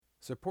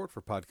Support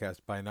for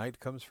Podcast by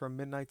Night comes from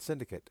Midnight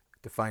Syndicate.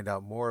 To find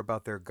out more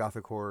about their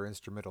gothic horror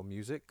instrumental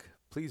music,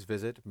 please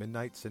visit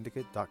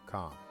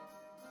midnightsyndicate.com.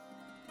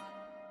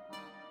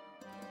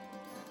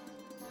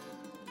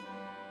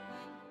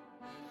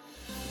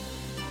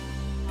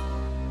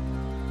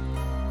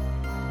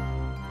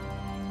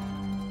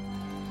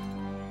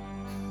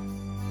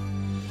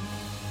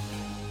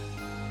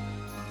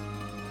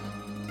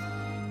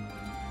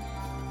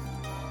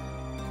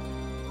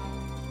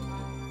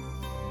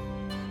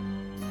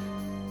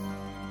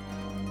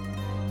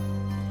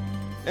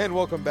 And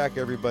welcome back,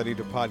 everybody,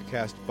 to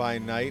Podcast by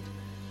Night,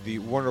 the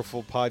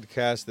wonderful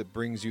podcast that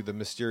brings you the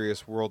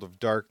mysterious world of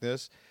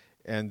darkness.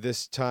 And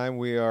this time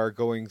we are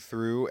going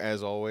through,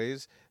 as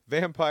always,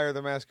 Vampire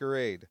the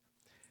Masquerade.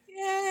 Yay!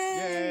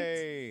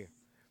 Yay!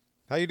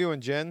 How you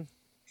doing, Jen?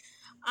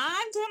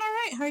 I'm doing all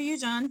right. How are you,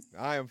 John?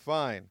 I am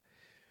fine.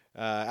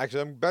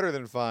 Actually, I'm better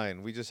than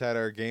fine. We just had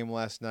our game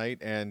last night,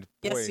 and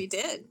boy, Yes, we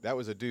did. that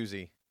was a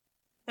doozy.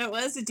 That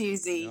was a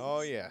doozy.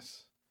 Oh,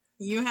 yes.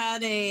 You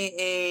had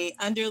a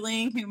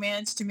underling who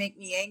managed to make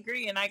me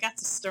angry, and I got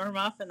to storm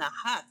off in a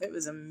huff. It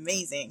was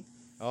amazing.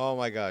 Oh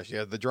my gosh,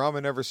 yeah, the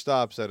drama never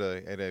stops at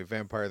a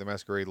Vampire the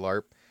Masquerade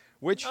LARP,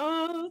 which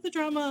the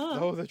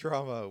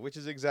drama. Which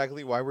is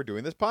exactly why we're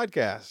doing this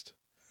podcast.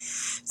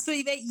 So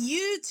that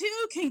you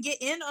too can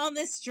get in on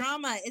this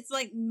drama. It's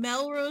like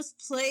Melrose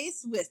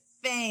Place with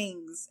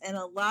fangs and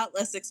a lot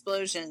less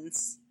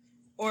explosions.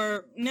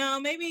 Or no,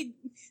 maybe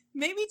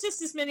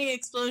just as many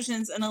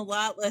explosions and a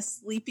lot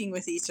less sleeping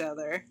with each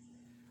other.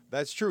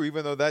 That's true,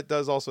 even though that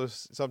does also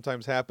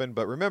sometimes happen.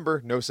 But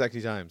remember, no sexy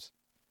times.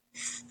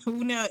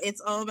 No,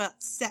 it's all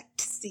about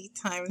sexy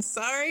time.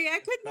 Sorry, I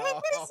couldn't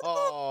help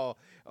myself.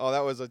 Oh,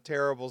 that was a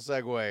terrible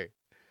segue.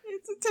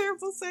 It's a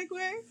terrible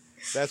segue.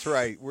 That's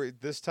right.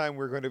 This time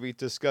we're going to be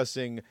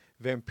discussing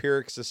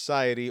Vampiric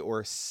Society,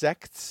 or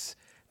sects.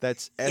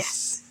 That's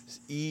SECTS.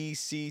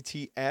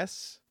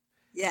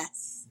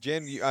 Yes.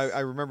 Jen,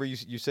 I remember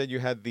you said you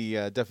had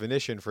the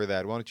definition for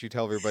that. Why don't you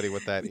tell everybody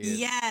what that is?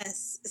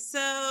 Yes.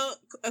 So,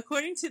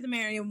 according to the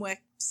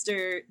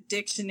Merriam-Webster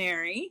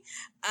dictionary,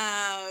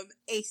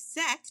 a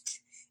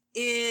sect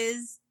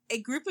is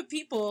a group of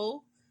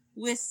people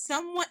with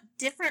somewhat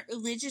different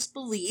religious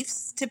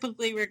beliefs,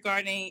 typically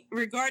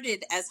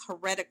regarded as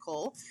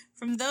heretical,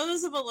 from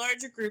those of a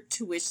larger group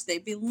to which they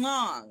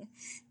belong.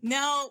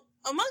 Now,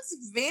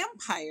 amongst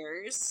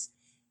vampires,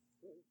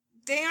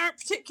 they aren't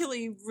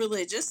particularly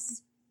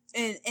religious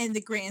in the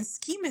grand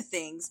scheme of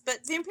things,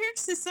 but Vampiric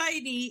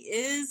Society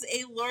is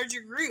a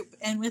larger group,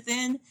 and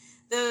within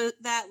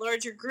that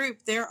larger group,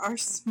 there are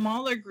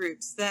smaller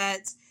groups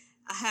that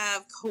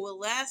have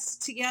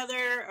coalesced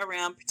together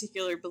around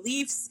particular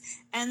beliefs,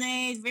 and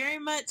they very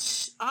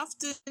much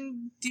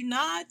often do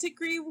not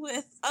agree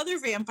with other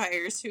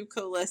vampires who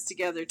coalesce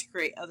together to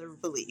create other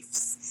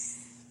beliefs.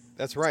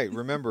 That's right.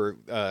 Remember,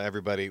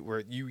 everybody,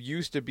 where you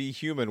used to be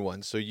human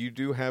once, so you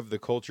do have the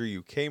culture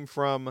you came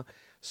from,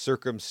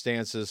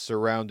 circumstances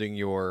surrounding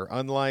your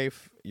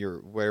unlife,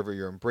 whatever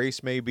your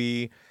embrace may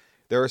be.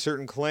 There are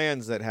certain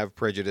clans that have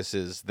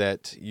prejudices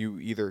that you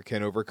either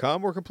can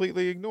overcome or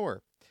completely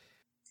ignore.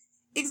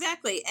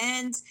 Exactly.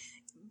 And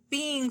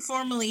being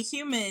formerly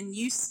human,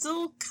 you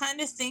still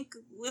kind of think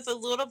with a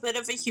little bit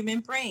of a human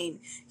brain.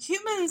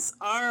 Humans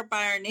are,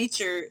 by our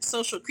nature,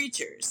 social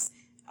creatures.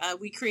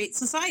 We create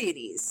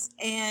societies,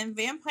 and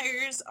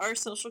vampires are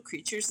social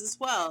creatures as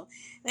well.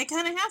 They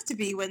kind of have to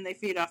be when they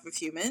feed off of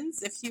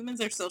humans. If humans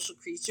are social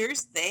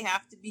creatures, they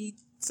have to be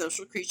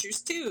social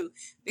creatures too,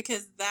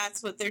 because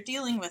that's what they're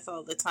dealing with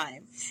all the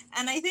time.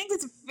 And I think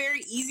it's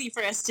very easy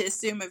for us to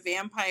assume a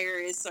vampire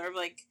is sort of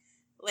like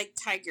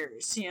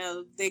tigers. You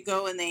know, they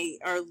go and they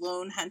are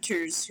lone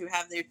hunters who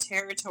have their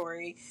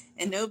territory,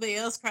 and nobody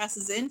else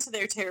crosses into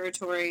their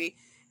territory,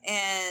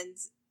 and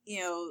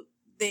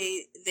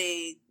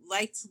they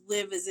like to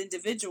live as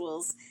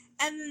individuals.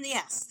 And then,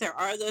 yes, there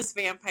are those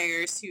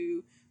vampires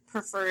who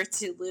prefer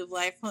to live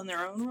life on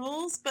their own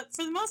rules, but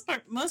for the most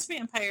part, most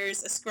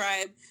vampires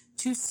ascribe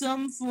to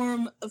some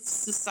form of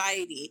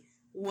society,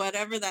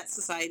 whatever that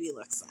society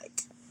looks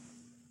like.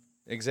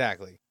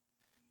 Exactly.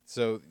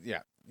 So,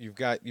 yeah, you've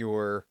got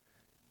your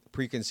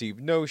preconceived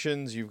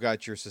notions, you've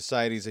got your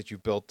societies that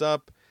you've built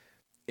up,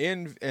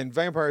 and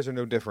vampires are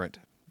no different.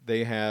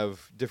 They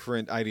have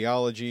different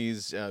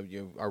ideologies.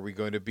 Are we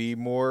going to be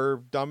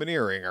more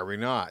domineering? Are we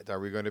not? Are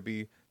we going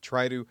to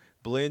try to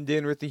blend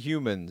in with the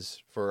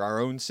humans for our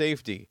own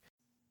safety?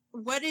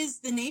 What is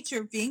the nature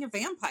of being a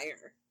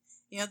vampire?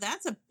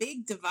 That's a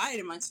big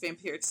divide amongst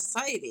vampiric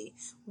society.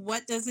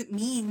 What does it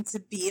mean to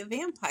be a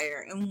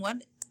vampire? And what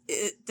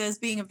does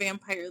being a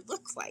vampire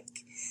look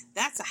like?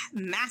 That's a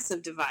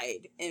massive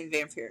divide in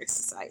vampiric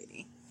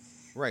society.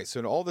 Right. So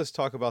in all this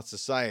talk about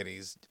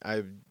societies,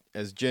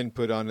 as Jen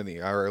put on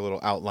in our little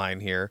outline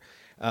here,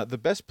 the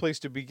best place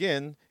to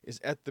begin is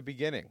at the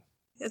beginning.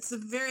 It's the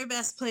very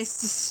best place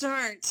to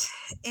start.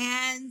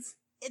 And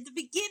at the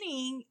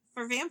beginning,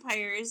 for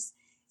vampires,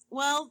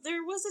 well,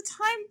 there was a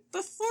time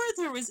before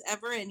there was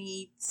ever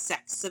any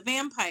sects of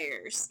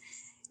vampires.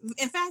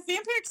 In fact,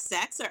 vampiric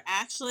sects are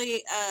actually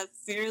a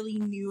fairly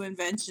new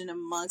invention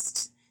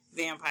amongst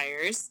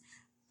vampires.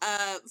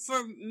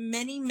 For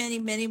many, many,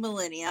 many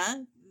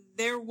millennia,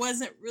 there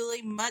wasn't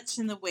really much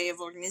in the way of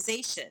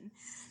organization.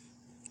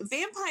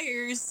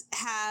 Vampires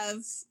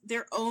have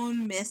their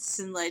own myths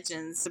and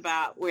legends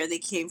about where they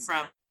came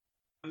from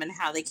and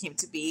how they came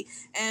to be,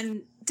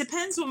 and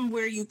depends on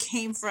where you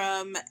came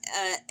from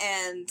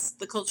and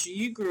the culture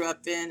you grew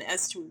up in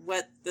as to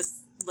what the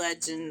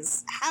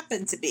legends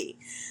happen to be.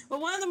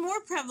 But one of the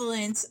more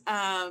prevalent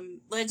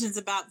legends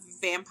about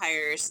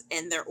vampires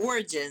and their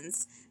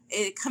origins,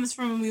 it comes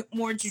from a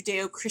more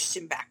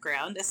Judeo-Christian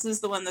background. This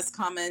is the one that's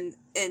common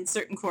in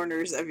certain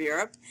corners of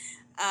Europe.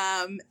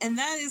 And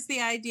that is the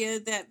idea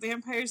that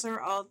vampires are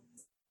all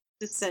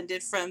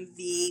descended from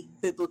the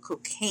biblical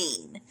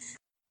Cain,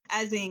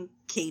 as in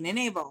Cain and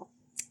Abel.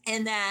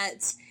 And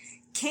that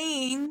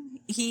Cain,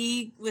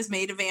 he was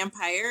made a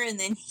vampire, and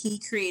then he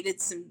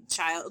created some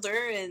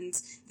childer, and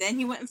then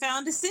he went and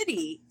found a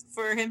city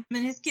for him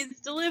and his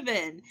kids to live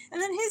in.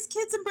 And then his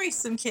kids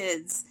embraced some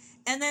kids.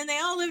 And then they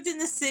all lived in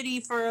the city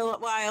for a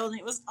while, and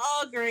it was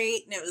all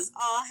great, and it was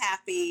all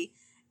happy,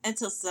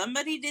 until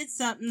somebody did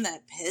something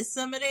that pissed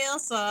somebody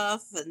else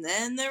off, and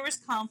then there was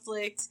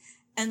conflict,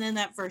 and then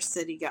that first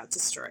city got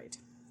destroyed.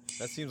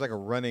 That seems like a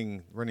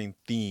running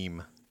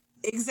theme.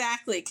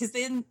 Exactly, because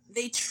then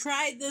they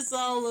tried this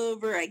all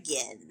over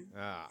again.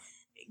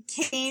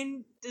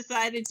 Cain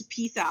decided to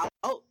peace out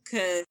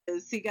because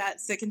he got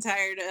sick and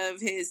tired of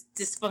his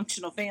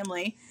dysfunctional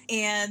family,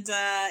 and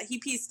he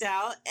peaced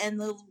out,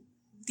 and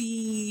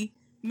the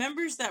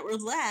members that were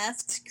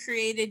left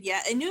created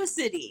yet a new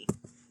city.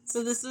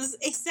 So this was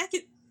a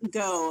second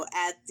go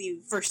at the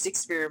first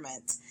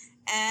experiment,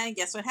 and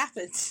guess what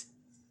happened?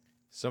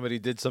 Somebody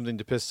did something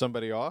to piss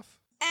somebody off?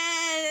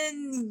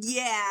 And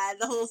yeah,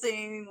 the whole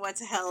thing went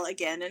to hell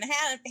again in a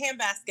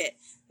handbasket.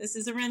 This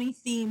is a running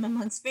theme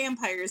amongst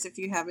vampires, if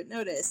you haven't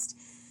noticed.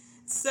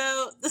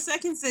 So the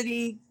second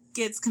city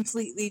gets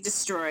completely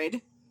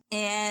destroyed,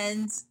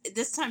 and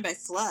this time by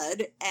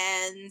flood,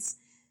 and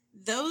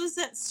those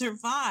that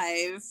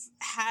survive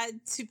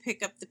had to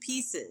pick up the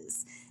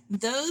pieces.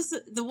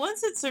 The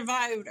ones that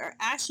survived are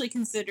actually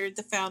considered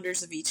the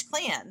founders of each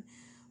clan.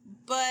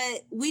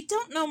 But we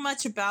don't know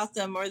much about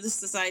them or the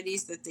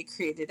societies that they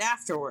created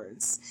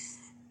afterwards.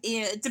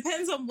 It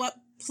depends on what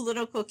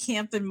political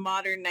camp and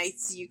modern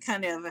knights you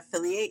kind of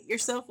affiliate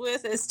yourself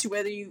with as to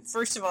whether you,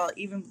 first of all,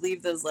 even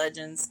believe those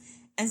legends,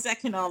 and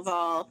second of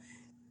all,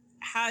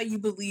 how you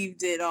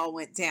believed it all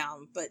went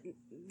down. But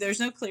there's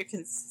no clear,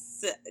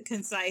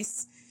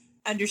 concise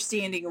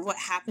understanding of what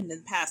happened in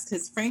the past,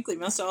 because frankly,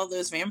 most all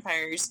those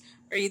vampires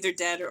are either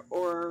dead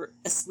or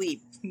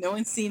asleep. No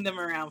one's seen them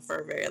around for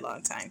a very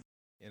long time.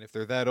 And if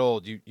they're that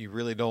old, you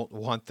really don't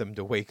want them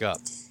to wake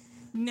up.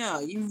 No,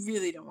 you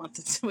really don't want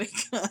them to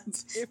wake up.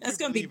 If That's you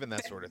going to believe be in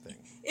that sort of thing.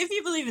 If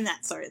you believe in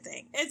that sort of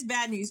thing. It's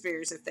bad news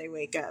bears if they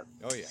wake up.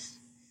 Oh, yeah.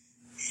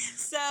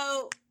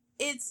 So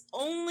it's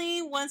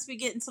only once we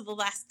get into the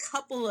last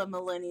couple of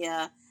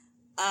millennia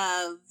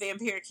of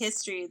vampiric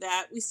history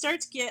that we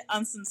start to get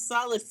on some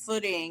solid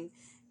footing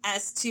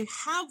as to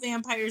how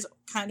vampires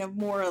kind of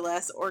more or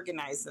less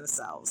organize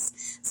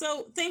themselves.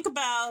 So think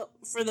about,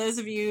 for those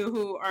of you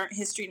who aren't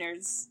history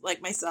nerds like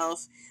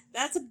myself,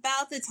 that's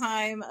about the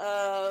time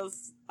of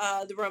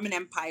the Roman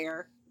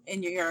Empire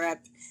in Europe.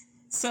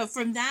 So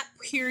from that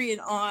period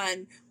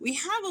on, we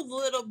have a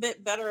little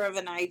bit better of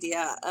an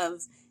idea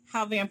of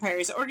how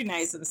vampires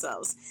organize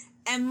themselves.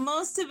 And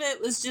most of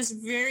it was just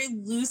very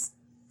loose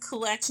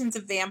collections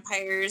of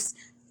vampires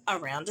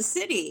around a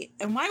city.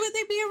 And why would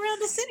they be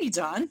around a city,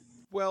 John?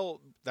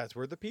 Well, that's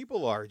where the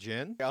people are,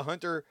 Jen. A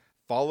hunter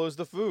follows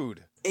the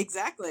food.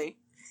 Exactly.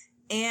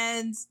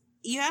 And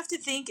you have to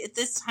think at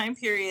this time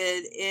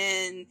period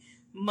in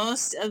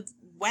most of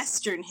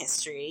Western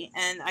history,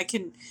 and I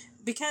can,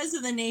 because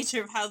of the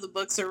nature of how the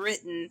books are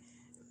written,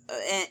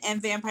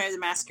 and Vampire the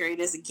Masquerade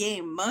as a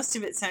game, most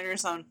of it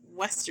centers on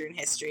Western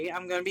history,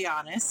 I'm going to be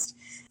honest.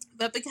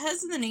 But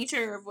because of the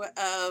nature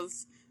of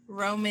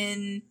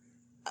Roman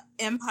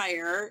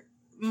Empire,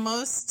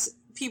 most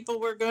people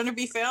were going to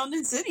be found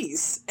in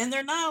cities, and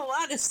there are not a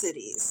lot of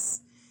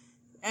cities.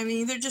 I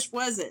mean, there just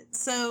wasn't.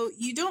 So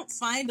you don't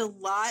find a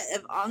lot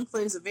of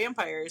enclaves of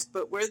vampires,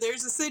 but where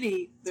there's a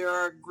city, there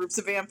are groups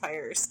of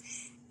vampires.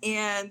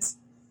 And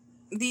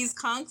these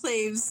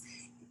conclaves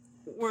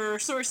were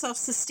sort of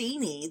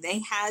self-sustaining. They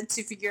had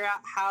to figure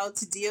out how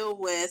to deal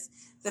with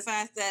the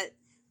fact that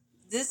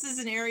this is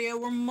an area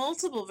where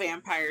multiple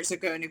vampires are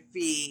going to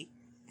be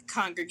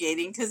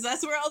congregating, because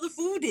that's where all the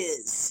food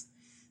is.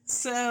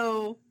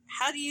 So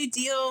how do you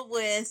deal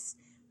with,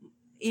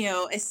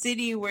 a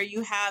city where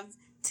you have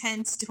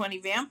 10 to 20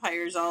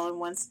 vampires all in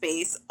one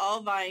space,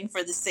 all vying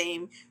for the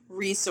same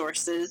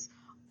resources,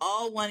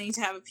 all wanting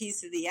to have a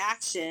piece of the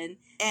action,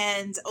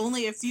 and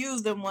only a few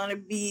of them want to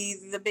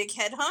be the big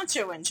head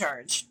honcho in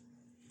charge?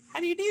 How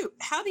do you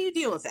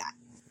deal with that?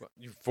 Well,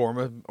 you form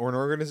an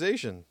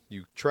organization.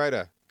 You try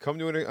to come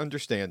to an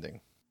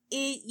understanding.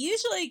 It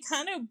usually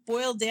kind of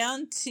boiled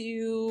down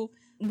to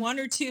one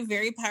or two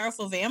very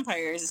powerful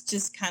vampires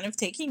just kind of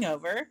taking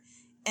over,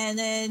 and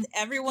then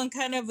everyone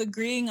kind of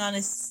agreeing on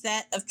a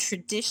set of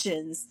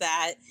traditions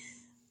that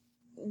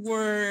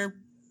were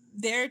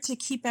there to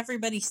keep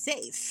everybody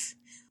safe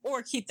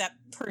or keep that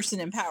person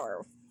in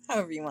power,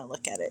 however you want to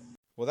look at it.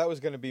 Well, that was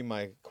going to be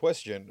my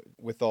question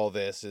with all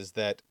this, is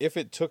that if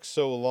it took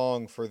so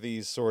long for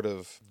these sort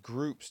of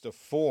groups to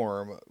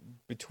form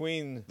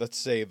between, let's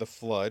say, the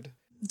flood,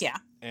 yeah,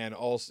 and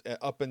also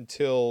up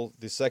until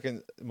the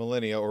second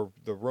millennia or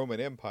the Roman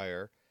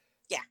Empire,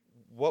 yeah,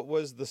 what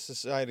was the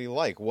society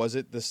like? Was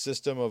it the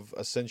system of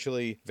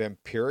essentially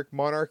vampiric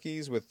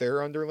monarchies with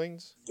their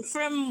underlings?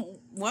 From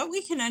what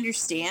we can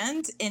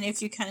understand, and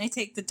if you kind of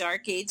take the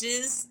Dark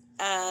Ages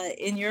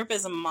in Europe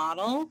as a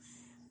model,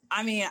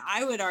 I mean,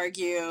 I would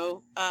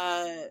argue,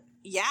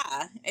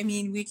 yeah. I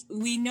mean,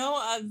 we know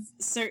of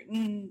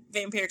certain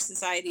vampiric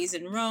societies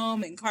in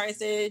Rome and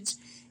Carthage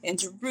and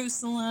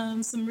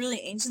Jerusalem, some really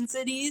ancient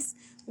cities,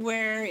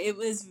 where it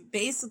was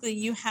basically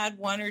you had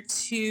one or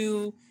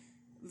two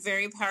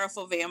very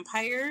powerful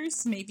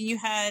vampires. Maybe you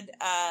had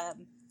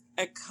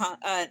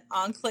an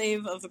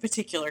enclave of a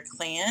particular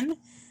clan.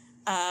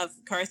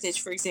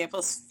 Carthage, for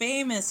example, is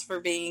famous for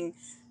being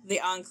the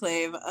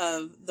enclave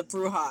of the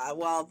Bruja,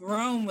 while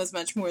Rome was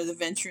much more the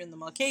Venture and the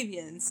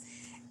Malkavians.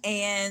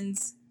 And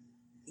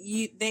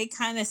they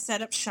kind of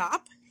set up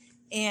shop,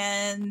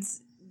 and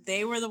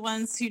they were the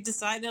ones who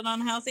decided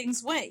on how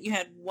things went. You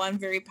had one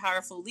very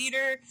powerful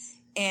leader,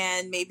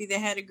 and maybe they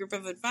had a group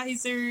of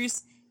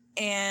advisors,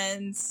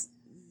 and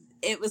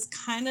it was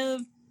kind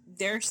of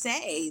their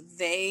say.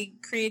 They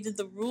created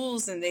the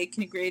rules and they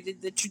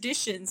created the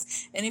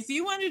traditions. And if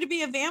you wanted to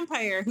be a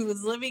vampire who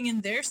was living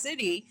in their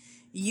city,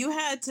 you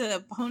had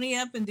to pony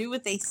up and do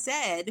what they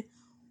said,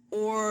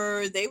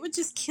 or they would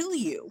just kill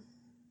you.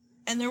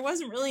 And there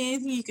wasn't really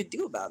anything you could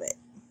do about it.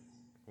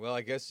 Well,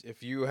 I guess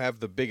if you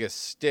have the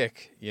biggest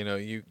stick,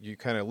 you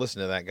kind of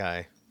listen to that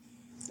guy.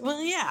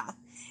 Well, yeah.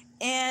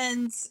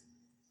 And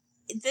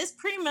this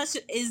pretty much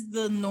is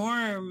the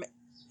norm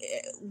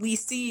we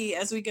see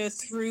as we go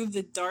through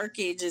the Dark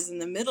Ages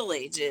and the Middle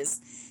Ages,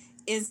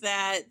 is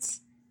that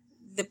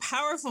the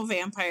powerful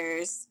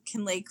vampires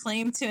can lay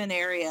claim to an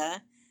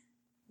area.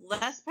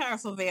 Less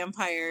powerful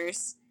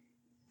vampires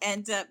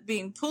end up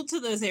being pulled to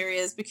those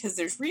areas because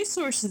there's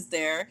resources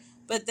there,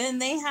 but then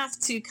they have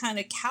to kind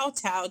of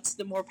kowtow to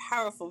the more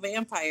powerful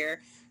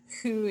vampire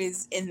who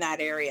is in that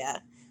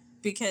area,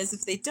 because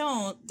if they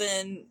don't,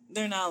 then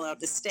they're not allowed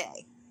to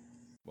stay.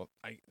 Well,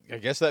 I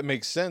guess that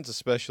makes sense,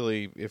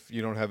 especially if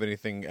you don't have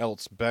anything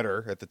else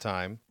better at the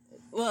time.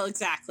 Well,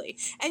 exactly.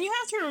 And you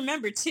have to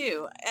remember,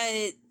 too,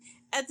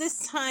 at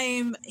this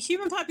time,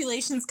 human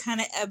population's kind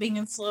of ebbing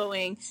and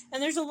flowing,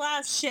 and there's a lot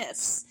of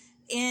shifts.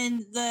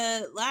 In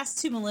the last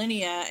 2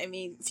 millennia, I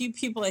mean, few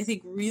people, I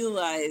think,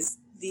 realize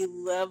the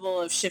level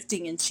of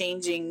shifting and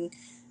changing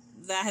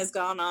that has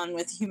gone on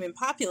with human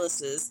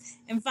populaces.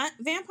 And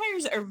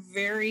vampires are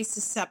very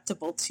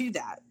susceptible to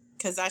that,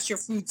 because that's your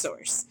food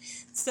source.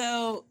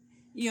 So,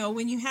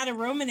 when you had a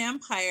Roman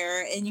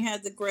Empire and you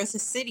had the growth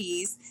of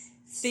cities,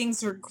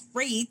 things were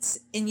great,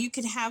 and you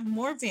could have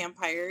more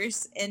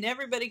vampires, and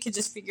everybody could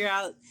just figure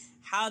out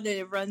how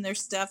to run their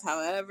stuff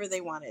however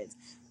they wanted.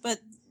 But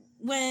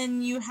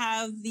when you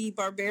have the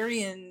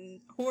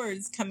barbarian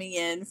hordes coming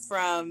in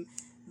from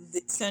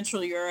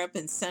Central Europe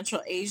and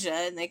Central Asia,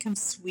 and they come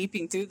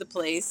sweeping through the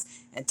place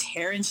and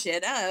tearing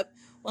shit up,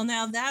 well,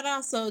 now that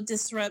also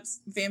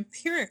disrupts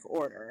vampiric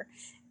order.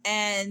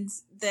 And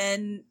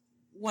then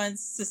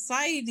once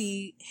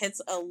society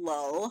hits a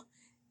lull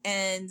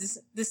and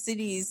the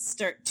cities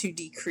start to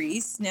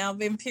decrease, now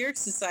vampiric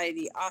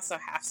society also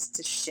has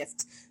to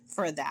shift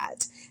for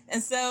that.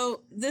 And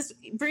so this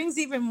brings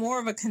even more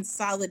of a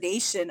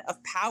consolidation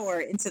of power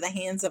into the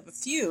hands of a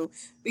few,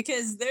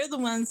 because they're the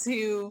ones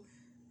who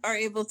are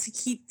able to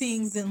keep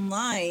things in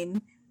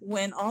line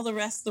when all the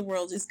rest of the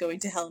world is going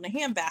to hell in a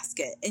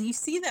handbasket. And you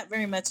see that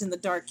very much in the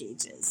Dark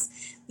Ages.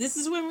 This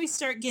is when we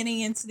start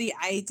getting into the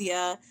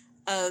idea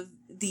of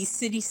the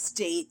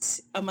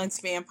city-state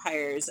amongst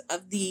vampires,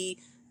 of the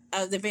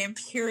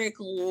vampiric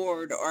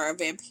lord or a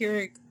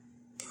vampiric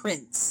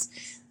prince,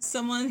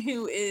 someone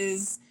who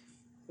is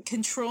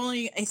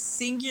controlling a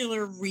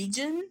singular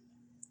region.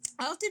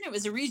 Often it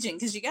was a region,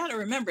 because you got to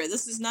remember,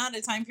 this is not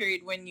a time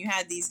period when you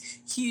had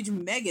these huge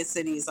mega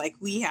cities like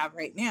we have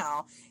right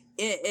now.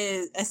 It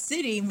is, a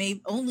city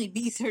may only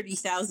be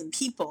 30,000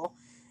 people,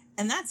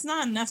 and that's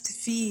not enough to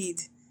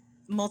feed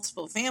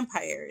multiple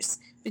vampires.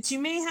 But you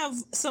may have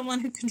someone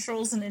who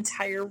controls an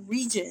entire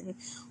region,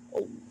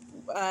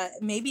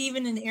 maybe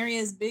even an area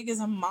as big as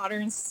a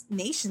modern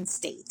nation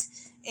state.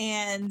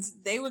 And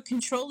they would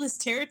control this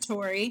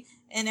territory,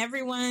 and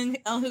everyone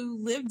who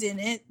lived in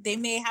it, they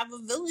may have a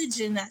village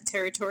in that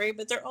territory,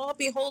 but they're all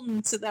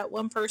beholden to that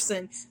one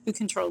person who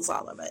controls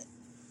all of it.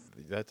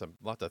 That's a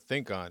lot to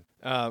think on.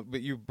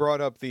 But you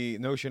brought up the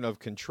notion of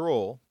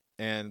control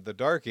and the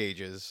Dark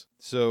Ages.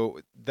 So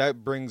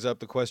that brings up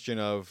the question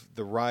of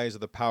the rise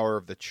of the power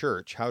of the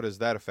church. How does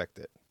that affect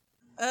it?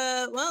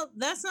 Well,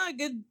 that's not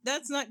good.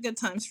 That's not good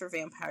times for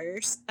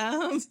vampires.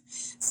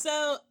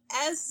 So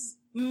as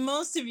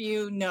most of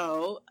you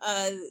know,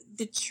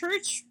 the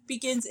church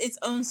begins its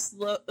own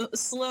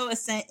slow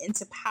ascent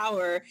into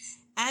power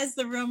as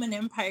the Roman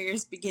Empire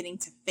is beginning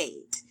to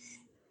fade.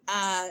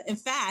 In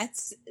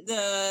fact,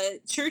 the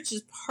church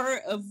is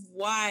part of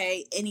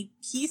why any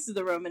piece of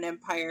the Roman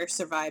Empire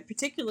survived,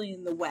 particularly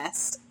in the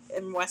West,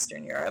 in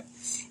Western Europe.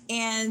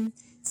 And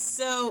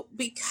so,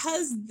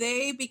 because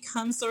they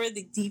become sort of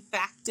the de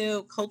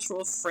facto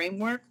cultural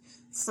framework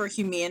for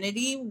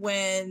humanity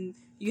when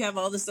you have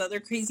all this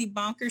other crazy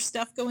bonkers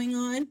stuff going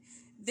on,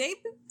 they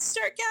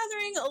start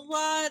gathering a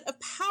lot of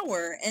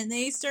power and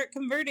they start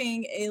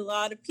converting a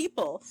lot of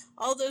people.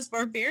 All those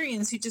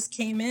barbarians who just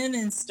came in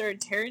and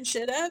started tearing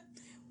shit up,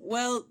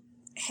 well,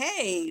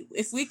 hey,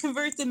 if we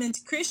convert them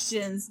into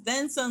Christians,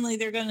 then suddenly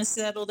they're going to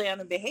settle down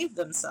and behave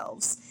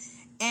themselves.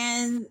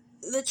 And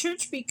the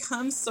church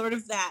becomes sort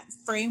of that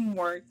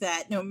framework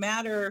that no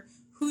matter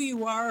who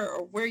you are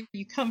or where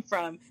you come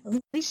from, at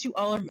least you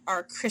all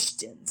are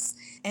Christians.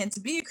 And to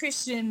be a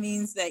Christian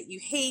means that you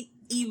hate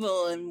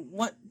evil and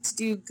want to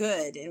do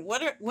good. And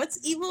what's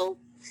evil?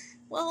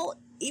 Well,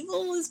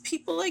 evil is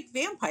people like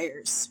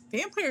vampires.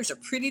 Vampires are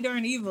pretty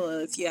darn evil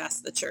if you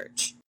ask the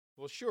church.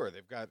 Well, sure,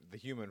 they've got the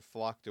human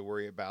flock to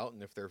worry about,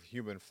 and if their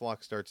human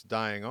flock starts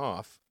dying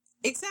off...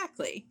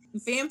 Exactly.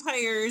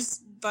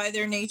 Vampires, by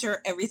their nature,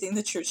 are everything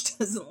the church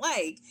doesn't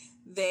like.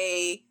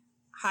 They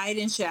hide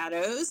in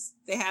shadows.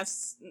 They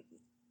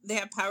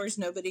have powers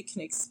nobody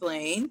can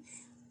explain.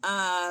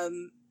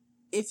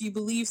 If you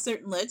believe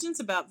certain legends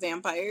about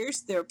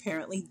vampires, they're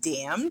apparently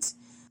damned.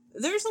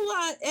 There's a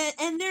lot,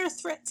 and they're a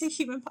threat to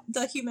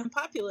the human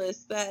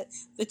populace that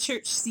the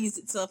church sees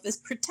itself as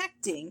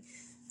protecting.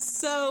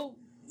 So,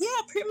 yeah,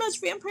 pretty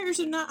much vampires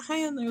are not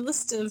high on their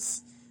list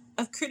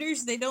of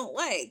critters they don't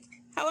like.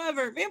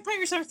 However,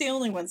 vampires aren't the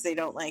only ones they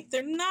don't like.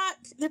 They're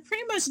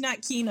pretty much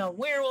not keen on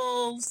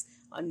werewolves,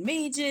 on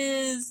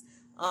mages,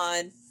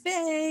 on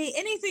fae,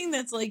 anything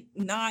that's like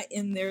not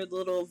in their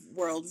little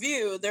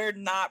worldview, they're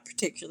not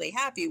particularly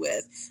happy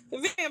with.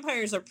 The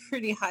vampires are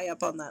pretty high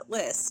up on that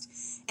list.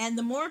 And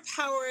the more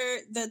power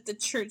that the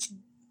church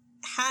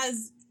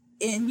has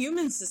in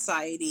human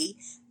society,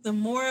 the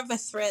more of a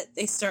threat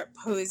they start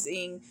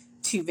posing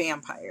to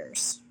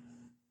vampires.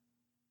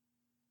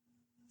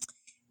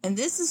 And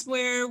this is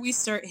where we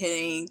start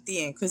hitting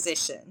the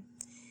Inquisition.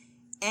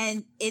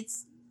 And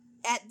it's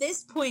at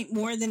this point,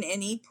 more than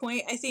any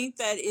point, I think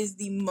that has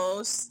the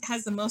most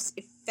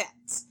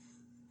effect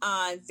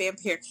on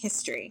vampiric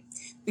history.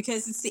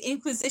 Because it's the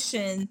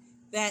Inquisition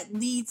that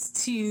leads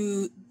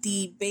to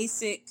the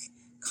basic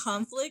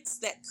conflicts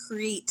that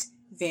create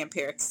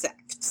vampiric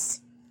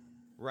sects.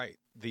 Right.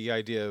 The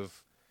idea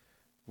of,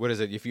 what is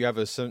it? If you have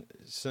a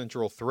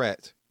central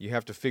threat, you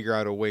have to figure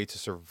out a way to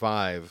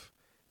survive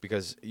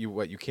because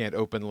you can't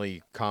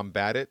openly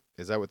combat it.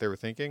 Is that what they were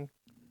thinking?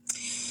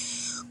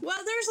 Well,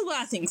 there's a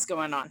lot of things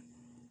going on.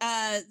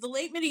 The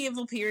late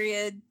medieval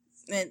period,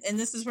 and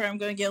this is where I'm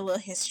going to get a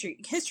little history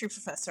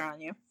professor on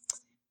you.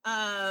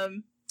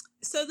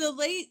 So the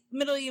late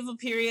medieval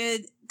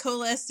period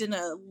coalesced in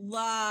a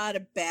lot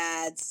of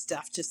bad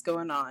stuff just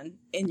going on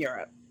in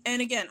Europe.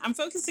 And again, I'm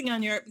focusing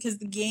on Europe because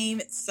the game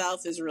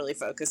itself is really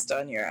focused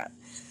on Europe.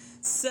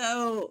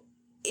 So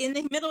in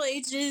the Middle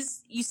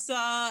Ages, you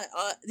saw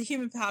the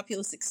human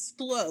populace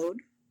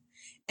explode,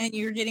 and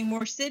you're getting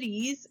more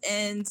cities,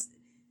 and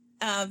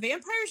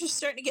vampires are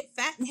starting to get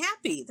fat and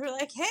happy. They're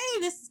like, hey,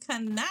 this is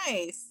kind of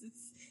nice.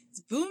 It's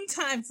boom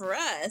time for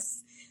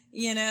us.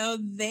 You know,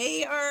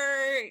 they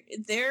are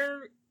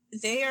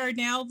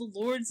now the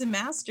lords and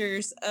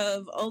masters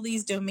of all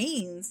these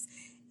domains.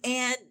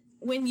 And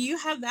when you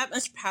have that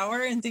much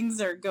power and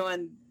things are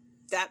going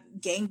that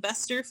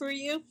gangbuster for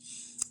you,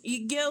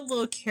 you get a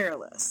little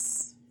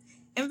careless.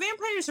 And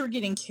vampires were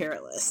getting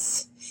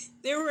careless.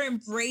 They were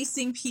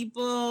embracing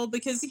people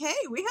because, hey,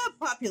 we have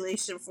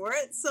population for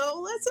it,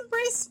 so let's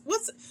embrace. What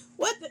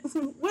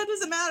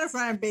does it matter if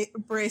I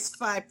embrace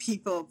 5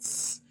 people?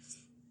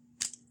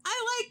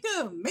 I like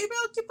them. Maybe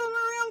I'll keep them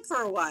around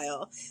for a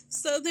while.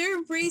 So they're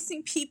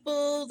embracing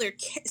people. They're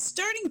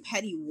starting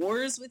petty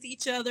wars with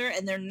each other,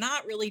 and they're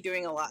not really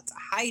doing a lot to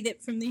hide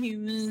it from the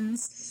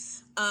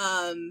humans.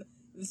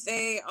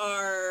 They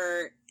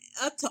are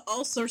up to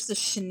all sorts of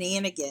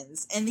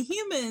shenanigans. And the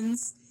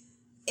humans,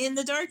 in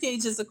the Dark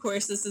Ages, of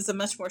course, this is a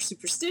much more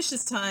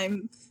superstitious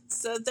time.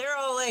 So they're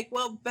all like,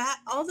 well,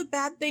 all the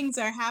bad things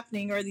are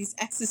happening are these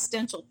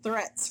existential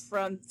threats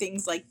from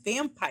things like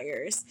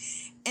vampires.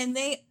 And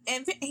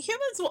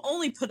humans will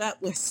only put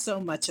up with so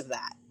much of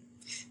that.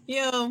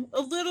 You know,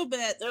 a little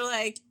bit. They're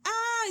like,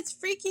 it's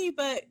freaky,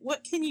 but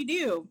what can you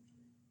do?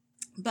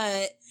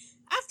 But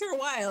after a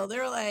while,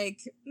 they're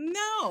like,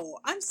 no,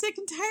 I'm sick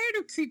and tired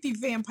of creepy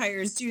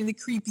vampires doing the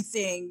creepy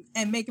thing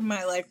and making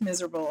my life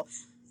miserable.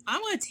 I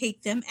want to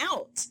take them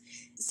out.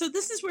 So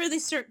this is where they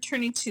start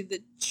turning to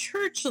the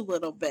church a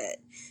little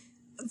bit.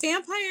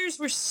 Vampires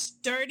were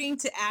starting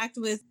to act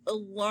with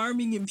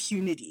alarming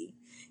impunity.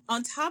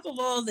 on top of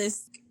all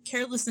this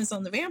carelessness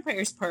on the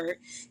vampires' part,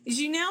 is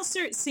you now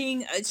start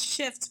seeing a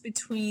shift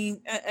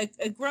between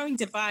a growing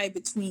divide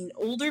between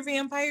older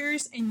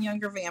vampires and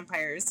younger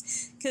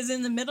vampires. Because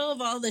in the middle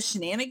of all the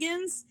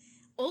shenanigans,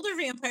 older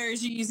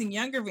vampires are using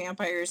younger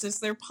vampires as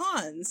their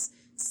pawns.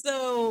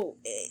 So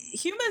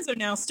humans are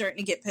now starting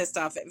to get pissed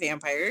off at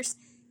vampires.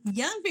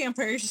 Young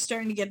vampires are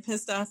starting to get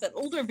pissed off at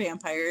older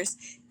vampires.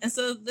 And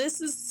so this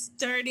is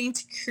starting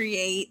to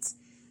create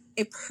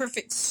a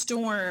perfect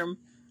storm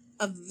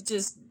of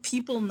just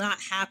people not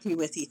happy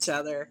with each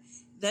other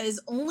that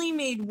is only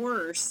made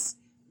worse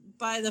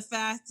by the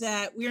fact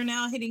that we are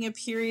now hitting a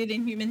period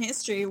in human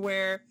history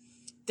where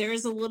there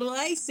is a little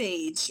ice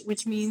age,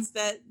 which means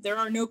that there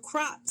are no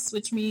crops,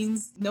 which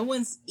means no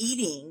one's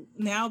eating.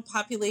 Now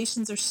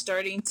populations are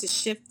starting to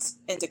shift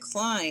and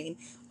decline.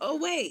 Oh,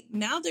 wait,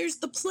 now there's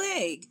the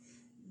plague.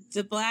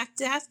 The Black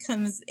Death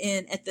comes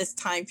in at this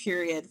time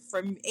period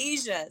from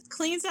Asia,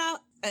 cleans out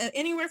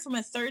anywhere from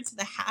a third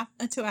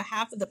to a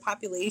half of the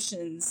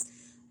populations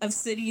of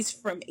cities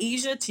from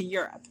Asia to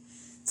Europe.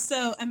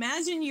 So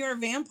imagine you're a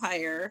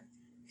vampire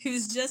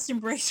who's just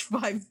embraced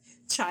by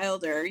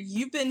Childer.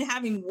 You've been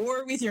having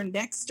war with your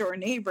next door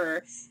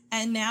neighbor,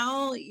 and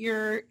now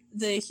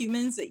the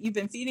humans that you've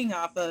been feeding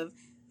off of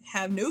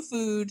have no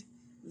food.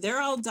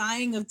 They're all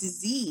dying of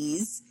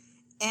disease,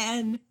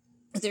 and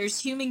there's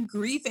human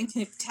grief and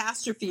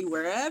catastrophe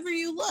wherever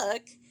you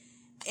look,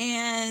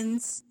 and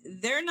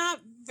they're not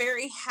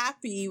very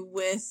happy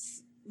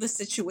with the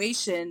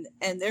situation,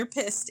 and they're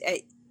pissed at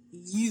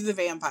you, the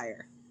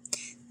vampire.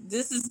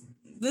 This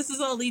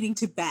is all leading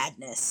to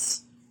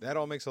badness. That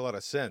all makes a lot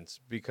of sense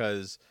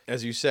because,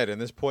 as you said, in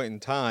this point in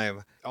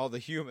time, all the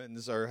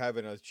humans are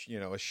having a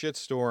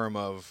shitstorm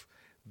of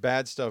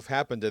bad stuff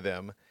happen to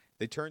them.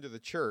 They turn to the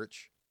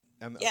church,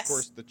 and yes. Of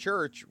course, the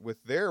church,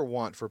 with their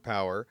want for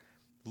power,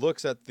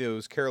 looks at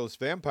those careless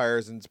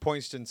vampires and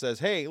points and says,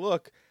 "Hey,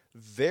 look,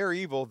 they're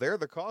evil. They're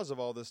the cause of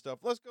all this stuff.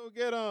 Let's go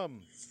get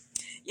them."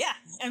 Yeah,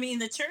 I mean,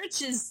 the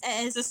church is,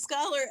 as a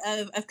scholar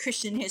of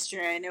Christian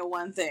history, I know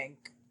one thing.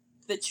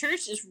 The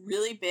church is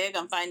really big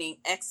on finding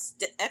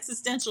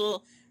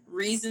existential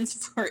reasons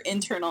for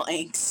internal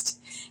angst.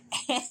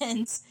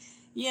 And,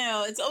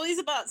 it's always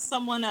about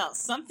someone else.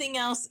 Something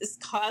else is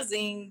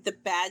causing the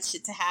bad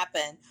shit to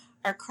happen.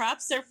 Our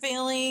crops are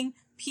failing.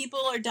 People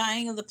are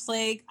dying of the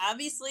plague.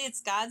 Obviously, it's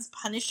God's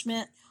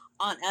punishment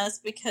on us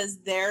because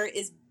there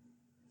is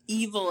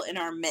evil in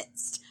our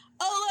midst.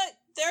 Oh, look,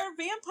 there are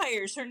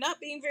vampires who are not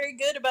being very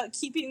good about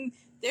keeping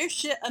their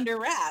shit under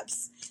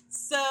wraps.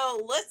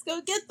 So let's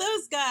go get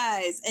those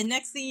guys. And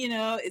next thing you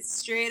know, it's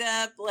straight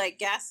up like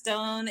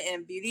Gaston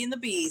and Beauty and the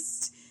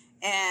Beast.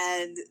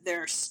 And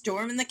they're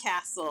storming the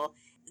castle.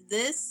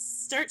 This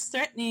starts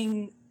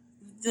threatening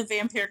the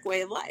vampiric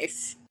way of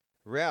life.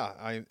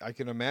 Yeah, I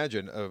can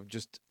imagine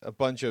just a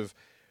bunch of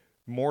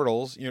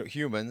mortals,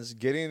 humans,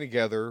 getting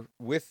together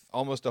with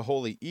almost a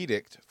holy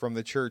edict from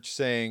the church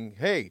saying,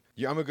 "Hey,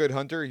 I'm a good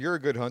hunter, you're a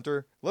good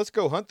hunter. Let's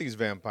go hunt these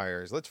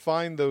vampires. Let's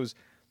find those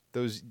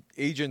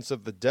agents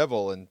of the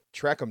devil and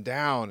track them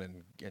down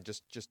and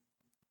just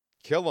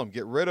kill them,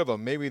 get rid of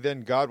them. Maybe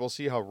then God will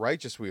see how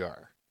righteous we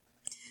are."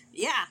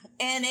 Yeah,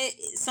 and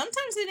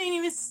sometimes they didn't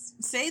even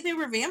say they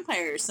were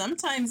vampires.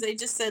 Sometimes they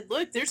just said,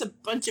 "Look, there's a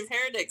bunch of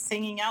heretics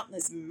hanging out in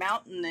this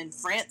mountain in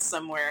France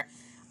somewhere.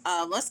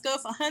 Let's go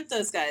hunt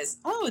those guys."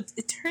 Oh,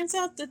 it turns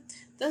out that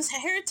those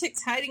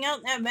heretics hiding out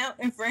in that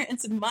mountain in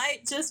France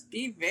might just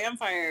be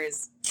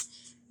vampires.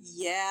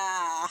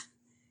 Yeah,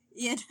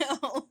 it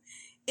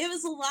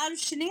was a lot of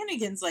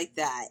shenanigans like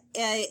that.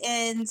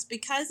 And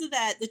because of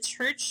that, the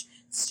church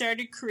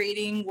started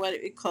creating what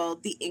it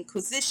called the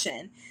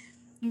Inquisition.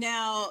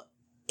 Now,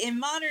 in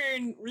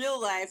modern real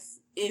life,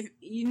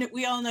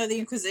 we all know the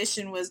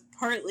Inquisition was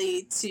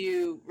partly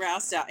to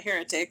roust out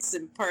heretics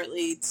and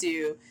partly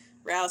to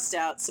roust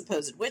out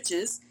supposed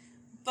witches.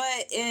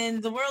 But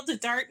in the world of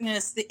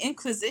darkness, the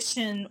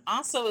Inquisition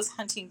also was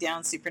hunting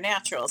down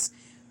supernaturals,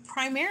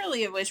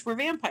 primarily of which were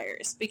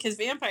vampires, because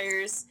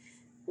vampires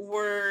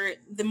were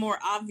the more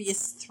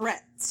obvious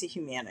threat to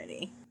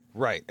humanity.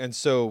 Right. And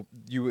so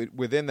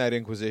within that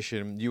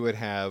Inquisition, you would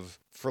have,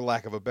 for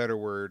lack of a better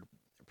word,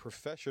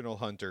 professional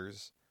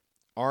hunters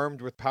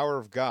armed with power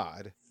of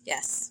God.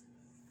 Yes.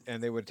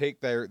 And they would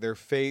take their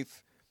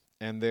faith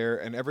and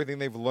everything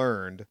they've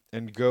learned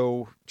and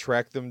go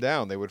track them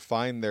down. They would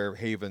find their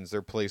havens,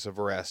 their place of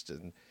rest.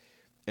 And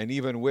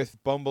even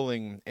with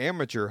bumbling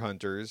amateur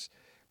hunters,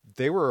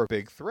 they were a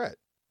big threat.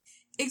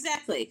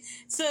 Exactly.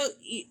 So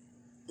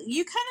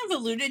you kind of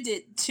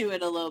alluded to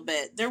it a little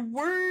bit. There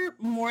were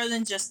more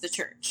than just the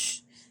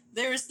church.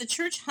 There's the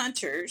church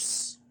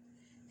hunters,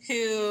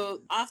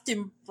 who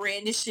often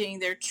brandishing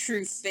their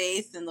true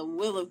faith and the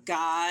will of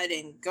God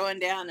and going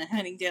down and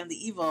hunting down the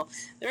evil.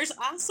 There's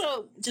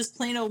also just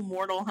plain old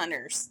mortal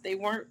hunters. They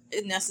weren't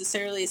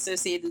necessarily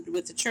associated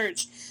with the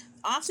church.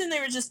 Often they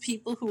were just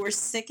people who were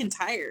sick and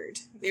tired.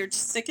 They were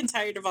just sick and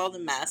tired of all the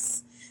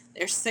mess.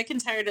 They're sick and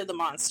tired of the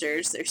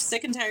monsters. They're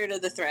sick and tired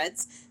of the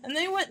threats. And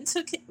they went and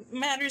took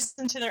matters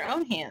into their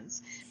own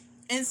hands.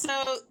 And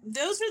so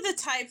those were the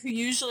type who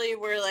usually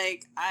were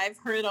like, I've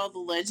heard all the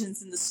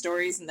legends and the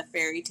stories and the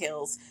fairy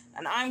tales,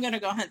 and I'm going to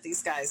go hunt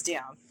these guys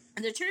down.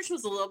 And the church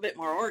was a little bit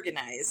more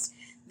organized.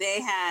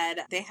 They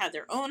had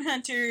their own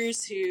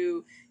hunters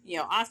who,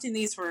 often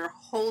these were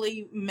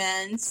holy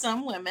men,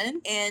 some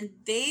women, and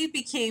they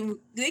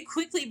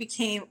quickly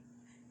became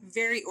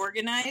very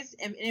organized,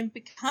 and in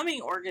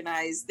becoming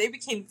organized, they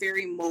became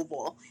very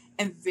mobile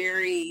and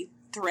very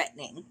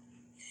threatening.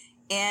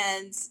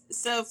 And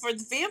so for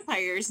the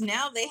vampires,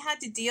 now they had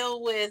to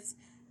deal with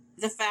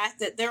the fact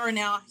that there are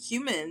now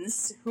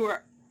humans who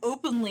are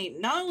openly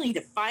not only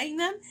defying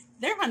them,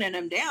 they're hunting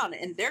them down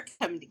and they're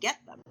coming to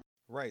get them.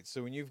 Right.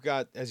 So when you've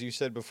got, as you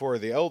said before,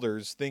 the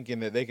elders thinking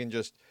that they can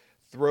just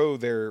throw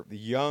their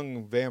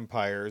young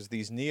vampires,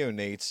 these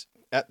neonates,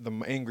 at the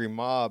angry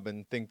mob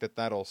and think that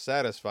that'll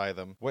satisfy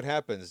them, what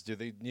happens? Do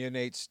the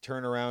neonates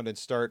turn around and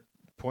start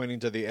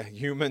pointing to the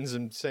humans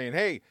and saying,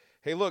 hey,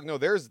 look, no,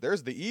 there's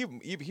the evil.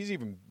 He's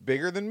even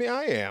bigger than me.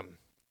 I am.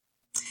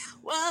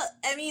 Well,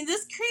 I mean,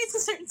 this creates a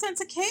certain sense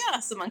of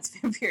chaos amongst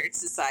vampiric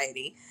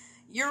society.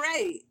 You're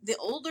right. The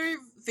older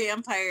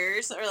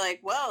vampires are like,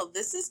 well,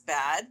 this is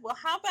bad. Well,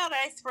 how about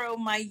I throw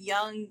my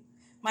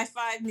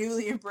 5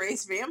 newly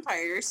embraced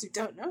vampires who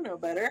don't know no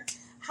better?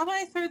 How about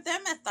I throw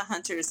them at the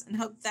hunters and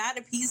hope that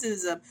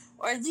appeases them,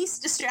 or at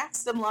least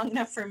distracts them long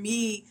enough for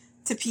me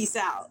to peace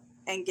out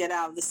and get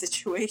out of the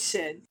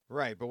situation.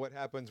 Right, but what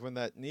happens when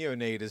that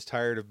neonate is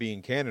tired of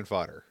being cannon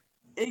fodder?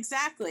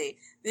 Exactly.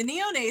 The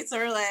neonates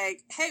are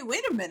like, hey,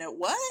 wait a minute,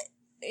 what?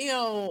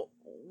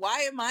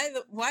 Why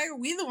are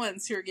we the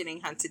ones who are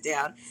getting hunted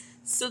down?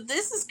 So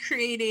this is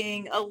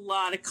creating a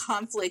lot of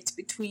conflict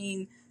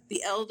between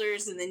the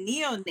elders and the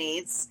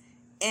neonates,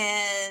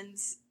 and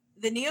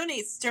the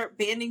neonates start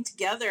banding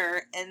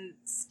together and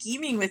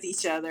scheming with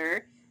each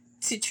other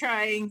to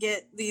try and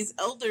get these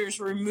elders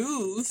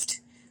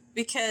removed.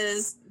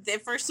 Because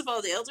first of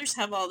all, the elders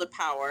have all the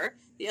power.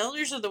 The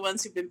elders are the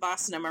ones who've been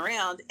bossing them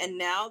around, and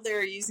now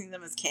they're using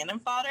them as cannon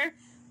fodder.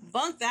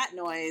 Bunk that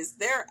noise,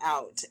 they're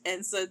out.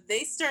 And so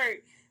they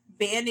start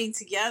banding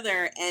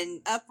together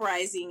and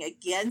uprising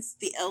against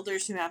the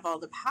elders who have all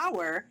the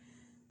power.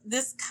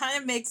 This kind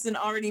of makes an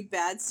already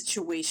bad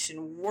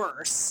situation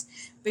worse,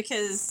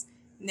 because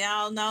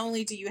now not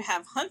only do you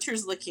have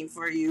hunters looking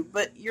for you,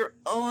 but your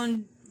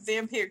own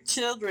vampire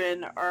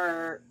children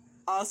are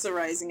also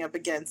rising up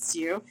against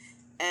you,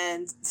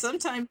 and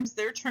sometimes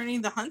they're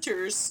turning the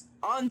hunters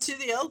onto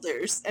the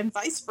elders and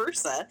vice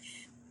versa.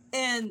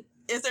 And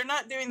if they're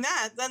not doing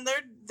that, then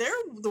they're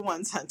the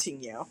ones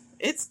hunting you.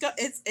 It's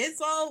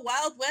all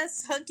Wild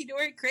West hunky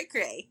dory cray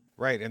cray.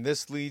 Right, and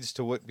this leads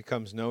to what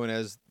becomes known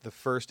as the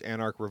First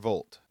Anarch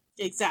Revolt.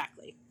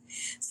 Exactly.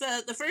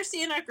 So the First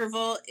Anarch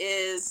Revolt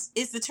is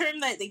the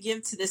term that they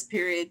give to this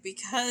period,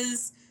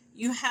 because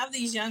you have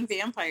these young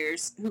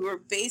vampires who are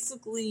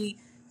basically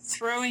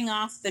throwing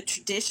off the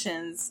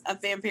traditions of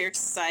vampiric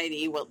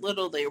society, what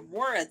little they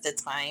were at the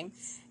time,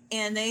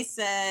 and they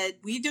said,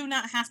 we do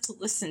not have to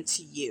listen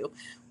to you.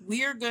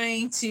 We are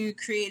going to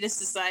create a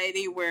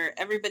society where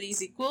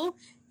everybody's equal,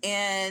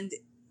 and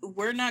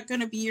we're not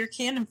going to be your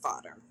cannon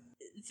fodder.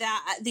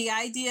 That the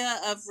idea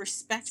of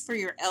respect for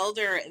your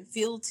elder and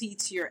fealty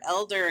to your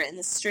elder and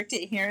the strict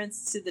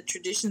adherence to the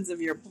traditions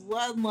of your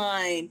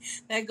bloodline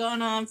that had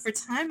gone on for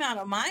time out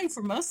of mind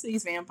for most of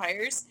these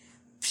vampires,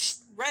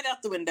 right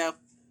out the window.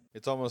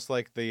 It's almost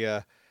like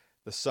the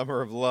summer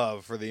of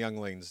love for the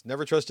younglings.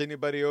 Never trust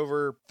anybody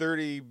over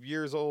 30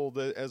 years old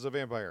as a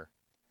vampire.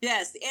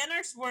 Yes, the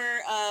Anarchs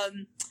were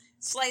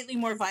slightly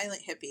more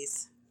violent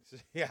hippies.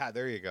 Yeah,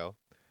 there you go.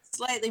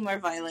 Slightly more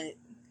violent.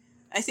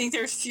 I think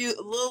there's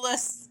a little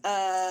less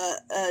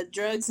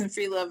drugs and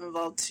free love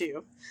involved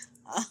too.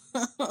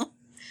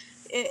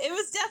 It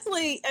was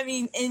definitely, I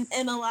mean,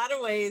 in a lot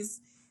of ways,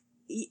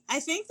 I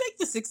think like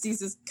the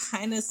 60s is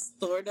kind of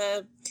sort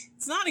of,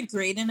 it's not a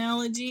great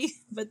analogy,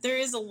 but there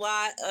is a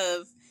lot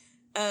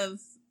of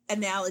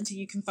analogy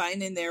you can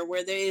find in there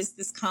where there is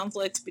this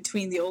conflict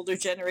between the older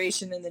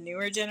generation and the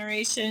newer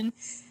generation,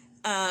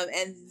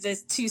 and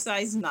the two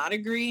sides not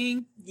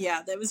agreeing.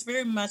 Yeah, that was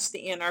very much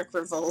the Anarch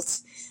Revolt.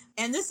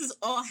 And this is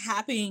all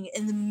happening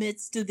in the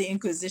midst of the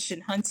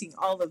Inquisition hunting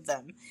all of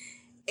them.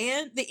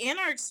 And the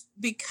Anarchs,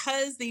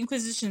 because the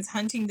Inquisition's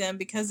hunting them,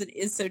 because it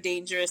is so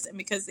dangerous, and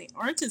because they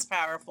aren't as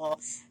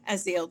powerful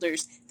as the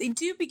Elders, they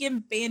do begin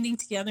banding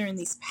together in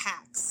these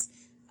packs,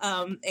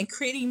 and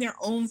creating their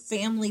own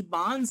family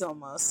bonds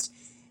almost.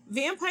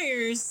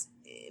 Vampiric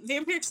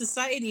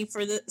society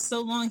for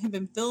so long have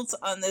been built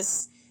on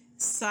this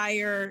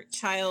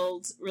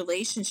sire-child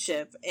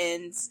relationship,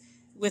 and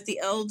with the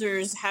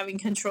Elders having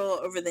control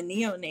over the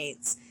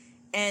neonates.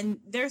 And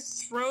they're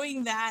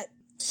throwing that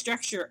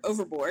structure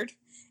overboard,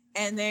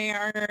 and they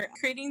are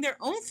creating their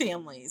own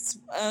families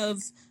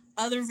of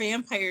other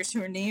vampires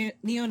who are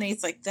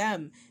neonates like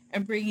them,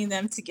 and bringing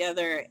them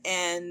together.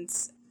 And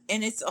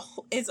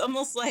it's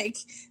almost like,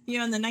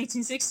 in the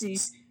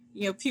 1960s,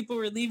 people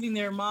were leaving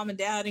their mom and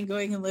dad and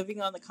going and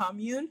living on the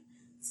commune.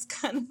 It's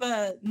kind of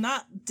a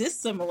not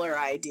dissimilar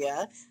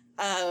idea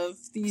of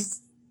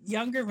these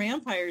younger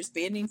vampires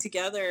banding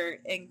together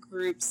in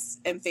groups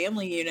and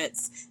family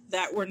units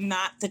that were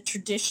not the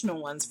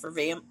traditional ones for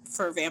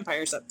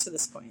vampires up to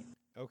this point.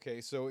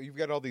 Okay, so you've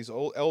got all these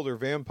old elder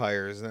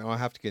vampires now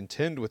have to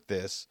contend with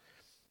this.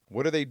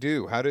 What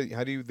do? How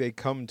do they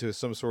come to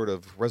some sort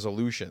of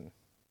resolution?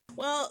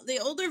 Well, the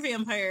older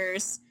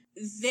vampires,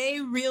 they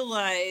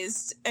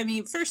realized, I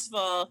mean, first of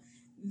all,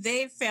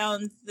 they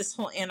found this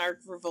whole Anarch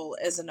revolt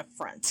as an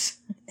affront.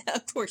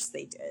 Of course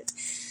they did.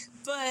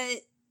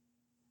 But,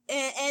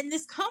 and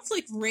this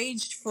conflict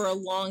raged for a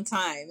long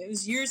time. It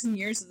was years and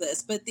years of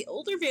this. But the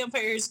older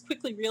vampires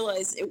quickly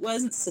realized it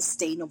wasn't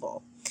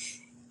sustainable.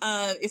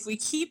 If we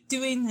keep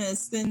doing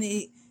this, then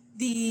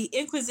the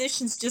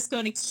Inquisition's just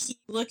going to keep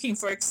looking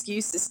for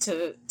excuses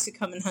to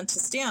come and hunt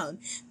us down.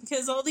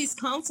 Because all these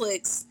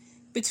conflicts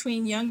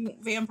between young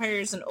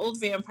vampires and old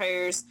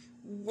vampires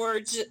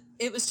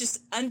it was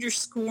just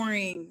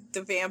underscoring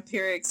the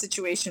vampiric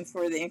situation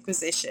for the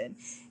Inquisition.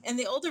 And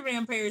the older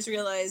vampires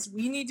realized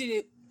we need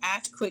to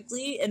act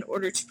quickly in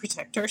order to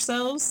protect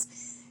ourselves.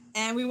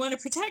 And we want to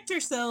protect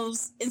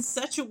ourselves in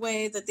such a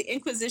way that the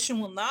Inquisition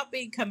will not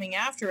be coming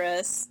after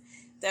us,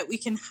 that we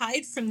can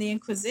hide from the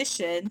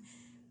Inquisition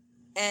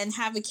and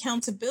have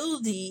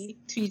accountability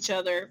to each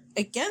other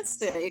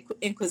against the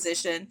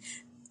Inquisition.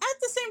 At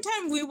the same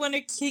time, we want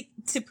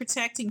to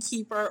protect and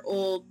keep our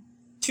old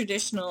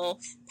traditional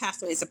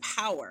pathways of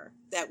power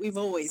that we've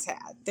always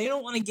had. They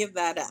don't want to give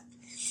that up.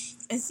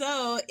 And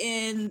so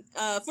in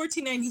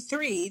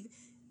 1493,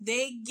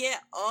 they get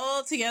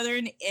all together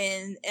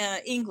in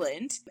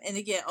England, and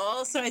they get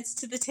all sides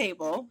to the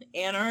table,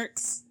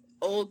 Anarchs,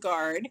 Old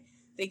Guard.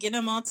 They get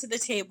them all to the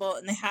table,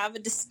 and they have a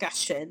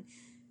discussion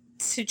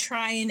to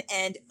try and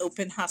end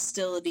open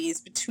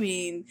hostilities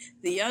between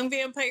the young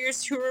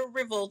vampires who are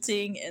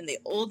revolting and the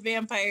old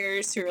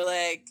vampires who are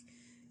like,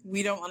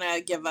 we don't want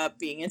to give up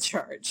being in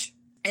charge.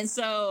 And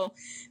so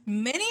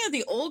many of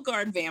the Old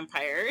Guard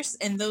vampires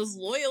and those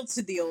loyal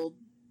to the Old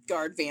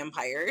Guard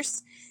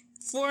vampires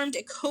formed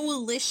a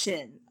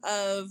coalition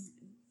of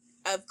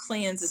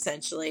clans,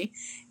 essentially.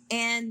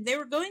 And they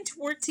were going to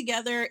work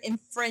together in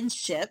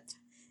friendship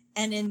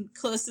and in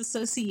close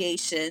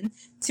association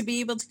to be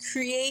able to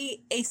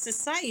create a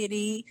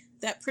society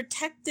that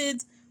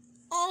protected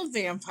all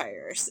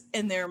vampires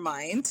in their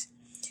mind.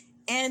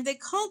 And they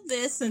called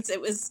this, since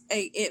it was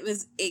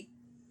a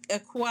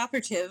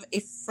cooperative, a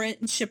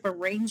friendship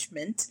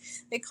arrangement,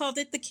 they called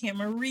it the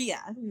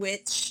Camarilla,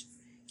 which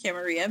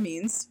Camarilla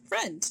means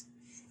friend.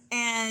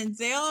 And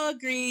they all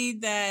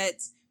agreed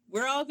that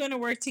we're all going to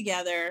work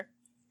together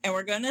and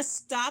we're going to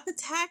stop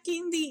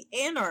attacking the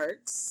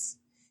Anarchs.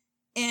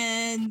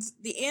 And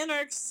the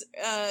Anarchs,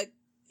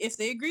 if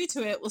they agree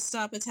to it, will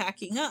stop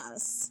attacking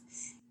us.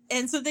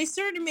 And so they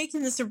started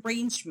making this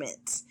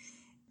arrangement.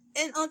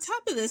 And on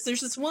top of this,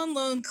 there's this one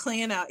lone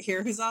clan out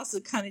here who's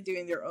also kind of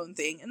doing their own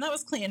thing, and that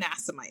was Clan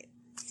Assamite.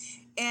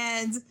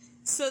 And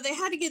so they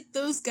had to get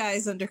those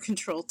guys under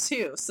control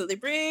too. So they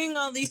bring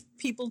all these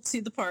people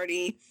to the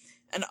party,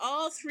 and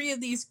all three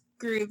of these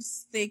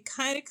groups, they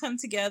kind of come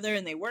together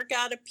and they work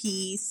out a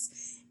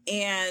peace.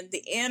 And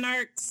the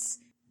Anarchs,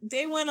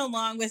 they went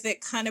along with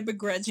it kind of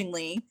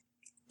begrudgingly.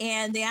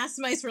 And the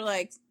Assamites were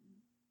like,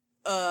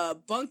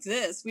 bunk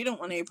this. We don't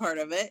want any part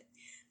of it.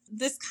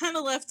 This kind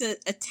of left a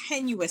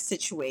tenuous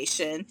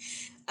situation.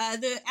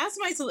 The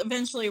Assamites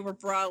eventually were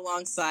brought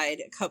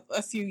alongside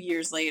a few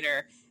years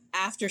later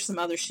after some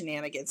other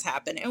shenanigans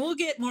happened. And we'll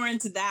get more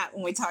into that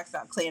when we talk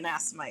about Clan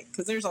Assamite,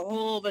 because there's a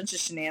whole bunch of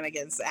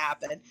shenanigans that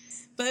happen.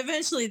 But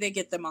eventually they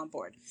get them on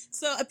board.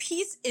 So a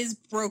peace is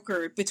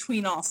brokered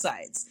between all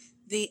sides.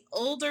 The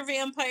older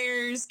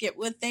vampires get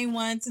what they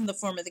want in the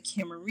form of the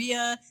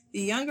Camarilla.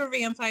 The younger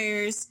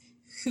vampires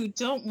who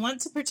don't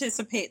want to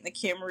participate in the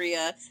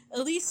Camarilla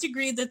at least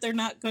agree that they're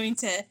not going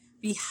to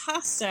be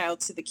hostile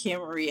to the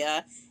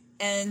Camarilla.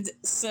 And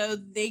so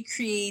they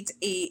create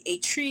a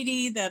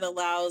treaty that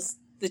allows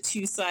the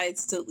two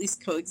sides to at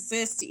least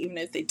coexist, even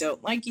if they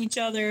don't like each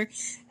other.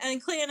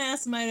 And Clan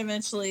Assamite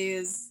eventually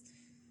is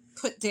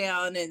put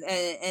down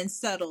and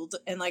settled.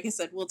 And like I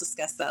said, we'll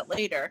discuss that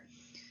later.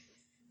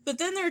 But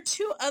then there are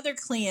two other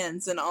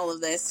clans in all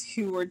of this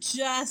who were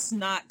just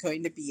not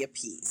going to be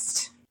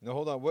appeased. Now,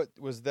 hold on. What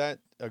was that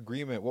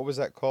agreement? What was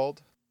that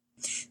called?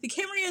 The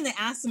Camarilla and the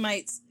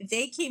Assamites,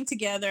 they came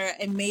together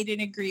and made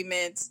an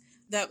agreement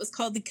that was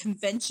called the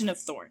Convention of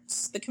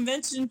Thorns.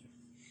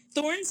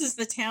 Thorns is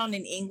the town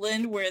in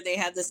England where they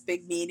had this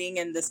big meeting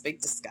and this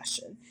big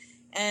discussion.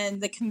 And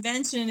the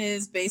convention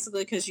is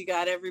basically because you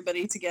got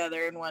everybody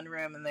together in one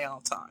room and they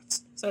all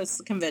talked. So it's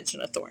the Convention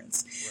of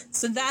Thorns. Right.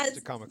 So that's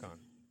a Comic-Con.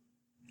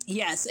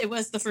 Yes, it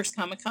was the first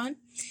Comic-Con.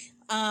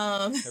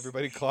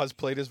 Everybody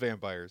cosplayed as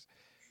vampires.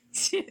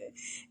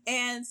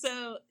 And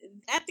so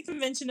at the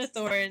Convention of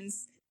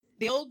Thorns,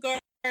 the Old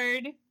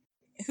Guard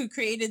who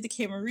created the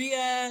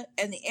Camarilla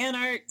and the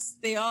Anarchs,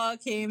 they all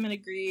came and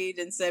agreed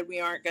and said we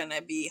aren't going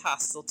to be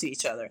hostile to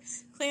each other.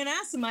 Clan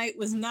Assamite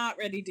was not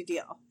ready to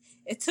deal.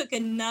 It took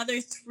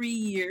another 3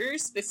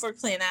 years before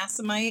Clan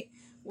Assamite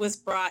was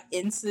brought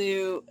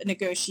into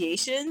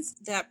negotiations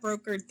that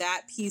brokered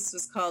that peace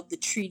was called the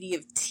Treaty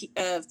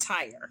of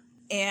Tyre.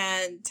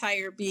 And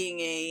Tyre being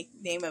a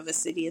name of a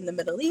city in the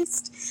Middle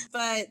East.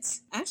 But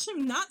actually,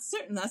 I'm not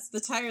certain that's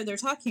the Tyre they're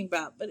talking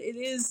about, but it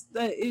is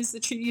the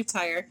Treaty of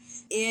Tyre.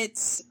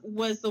 It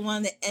was the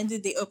one that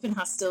ended the open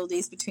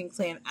hostilities between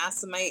Clan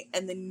Assamite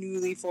and the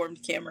newly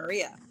formed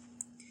Camarilla.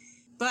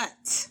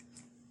 But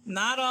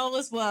not all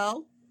was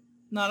well,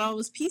 not all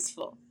was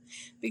peaceful.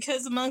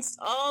 Because amongst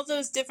all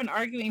those different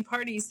arguing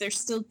parties, there's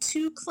still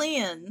two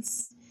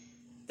clans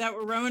that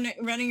were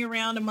running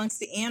around amongst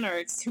the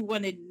Anarchs who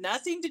wanted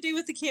nothing to do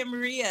with the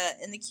Camarilla,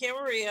 and the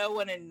Camarilla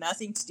wanted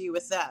nothing to do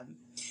with them.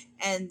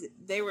 And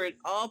they were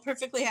all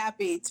perfectly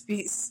happy to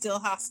be still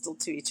hostile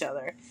to each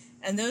other.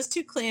 And those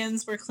two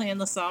clans were Clan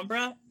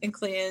Lasombra and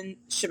Clan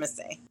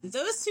Shimase.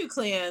 Those two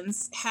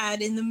clans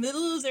had, in the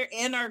middle of their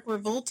Anarch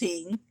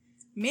revolting,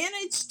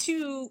 managed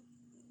to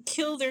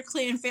kill their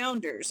clan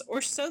founders,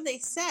 or so they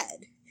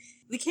said.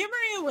 The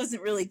Camarilla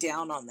wasn't really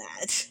down on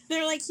that.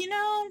 They're like,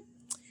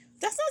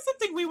 that's not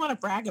something we want to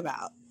brag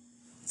about.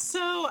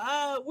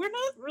 So, we're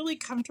not really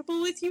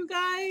comfortable with you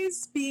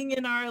guys being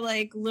in our,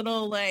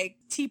 little,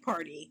 tea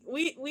party.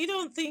 We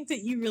don't think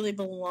that you really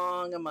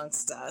belong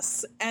amongst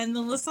us. And the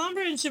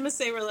Lasombra and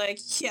Shimase were like,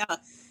 yeah,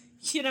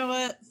 you know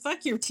what?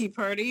 Fuck your tea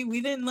party. We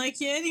didn't like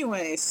you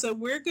anyway. So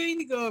we're going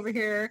to go over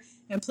here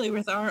and play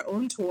with our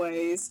own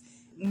toys.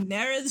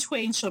 Ne'er the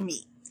twain shall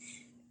meet.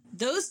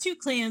 Those two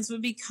clans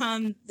would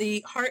become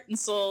the heart and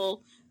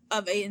soul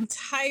of an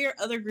entire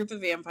other group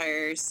of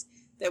vampires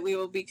that we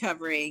will be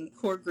covering,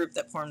 core group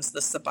that forms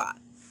the Sabbat.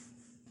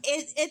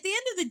 At the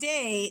end of the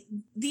day,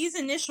 these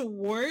initial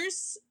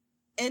wars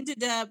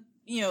ended up,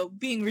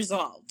 being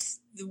resolved.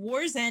 The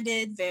wars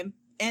ended,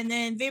 and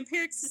then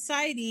Vampiric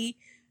Society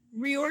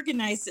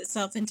reorganized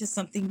itself into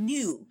something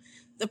new.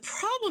 The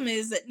problem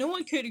is that no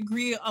one could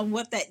agree on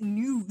what that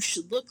new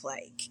should look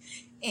like.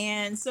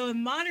 And so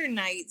in Modern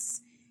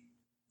Nights,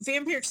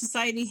 Vampiric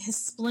Society has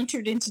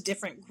splintered into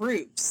different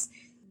groups.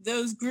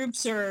 Those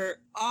groups are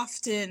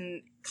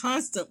often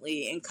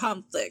constantly in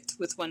conflict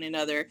with one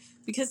another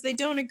because they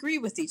don't agree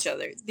with each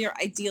other. They're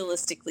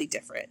idealistically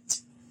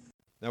different.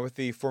 Now, with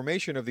the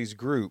formation of these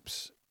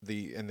groups,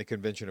 the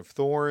Convention of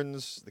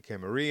Thorns, the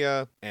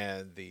Camarilla,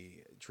 and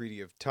the Treaty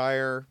of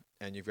Tyre,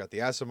 and you've got the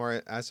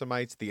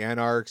Assamites, the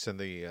Anarchs, and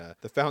the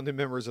founding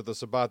members of the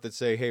Sabbat that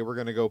say, "Hey, we're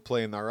going to go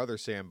play in our other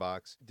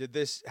sandbox." Did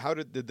this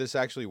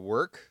actually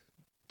work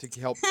to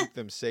help keep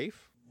them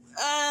safe?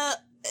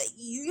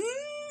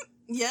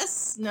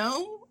 Yes,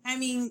 no. I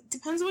mean,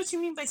 depends on what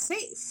you mean by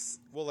safe.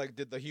 Well,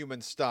 did the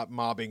humans stop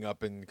mobbing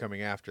up and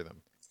coming after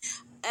them?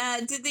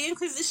 Did the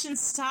Inquisition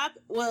stop?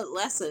 Well, it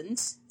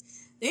lessened.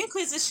 The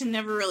Inquisition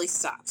never really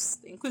stops.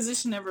 The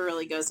Inquisition never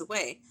really goes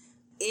away.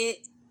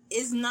 It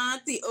is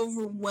not the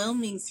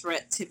overwhelming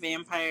threat to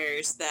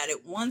vampires that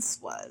it once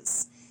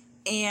was.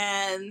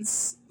 And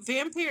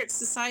Vampiric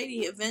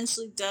Society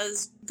eventually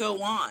does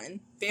go on.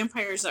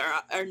 Vampires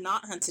are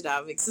not hunted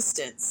out of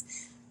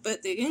existence.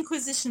 But the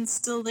Inquisition's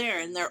still there,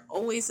 and they're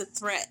always a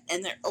threat,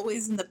 and they're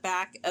always in the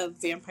back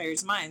of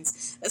vampires'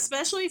 minds,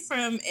 especially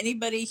from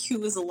anybody who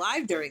was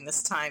alive during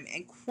this time,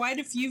 and quite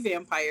a few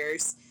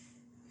vampires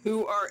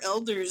who are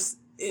elders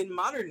in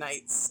Modern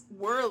Nights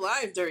were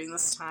alive during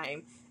this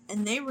time,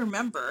 and they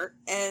remember,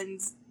 and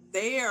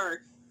they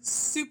are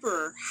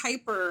super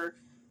hyper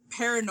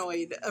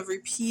paranoid of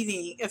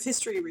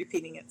history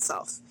repeating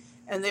itself,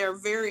 and they are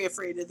very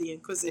afraid of the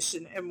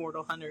Inquisition and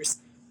mortal hunters.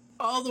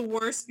 All the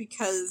worse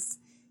because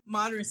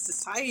modern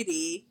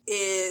society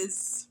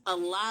is a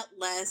lot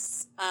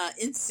less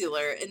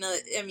insular,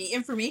 and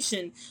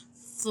information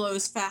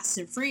flows fast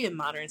and free in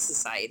modern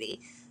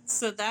society.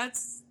 So that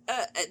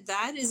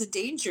is a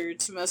danger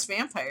to most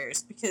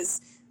vampires,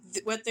 because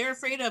what they're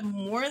afraid of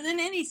more than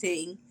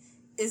anything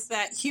is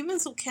that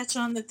humans will catch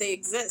on that they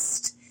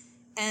exist.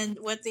 And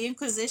what the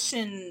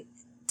Inquisition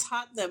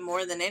taught them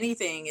more than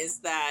anything is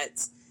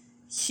that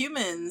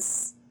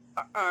humans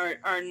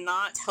are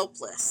not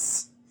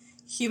helpless.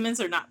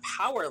 Humans are not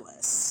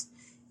powerless.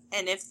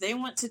 And if they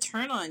want to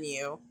turn on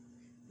you,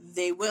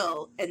 they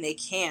will, and they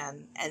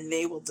can, and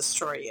they will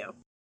destroy you.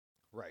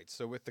 Right.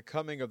 So with the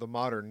coming of the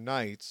Modern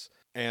Knights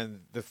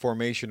and the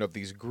formation of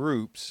these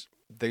groups,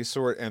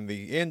 and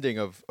the ending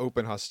of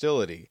open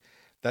hostility,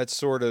 that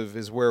sort of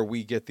is where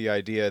we get the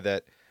idea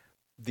that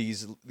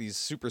these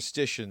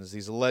superstitions,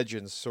 these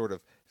legends sort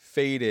of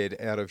faded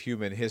out of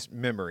human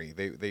memory.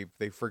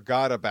 They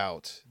forgot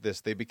about this.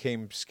 They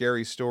became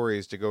scary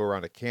stories to go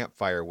around a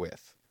campfire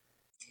with.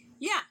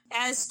 Yeah,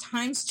 as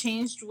times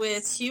changed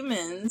with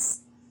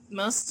humans,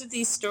 most of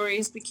these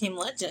stories became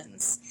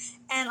legends.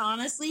 And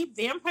honestly,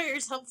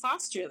 vampires help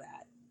foster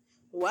that.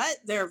 What?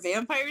 There are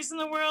vampires in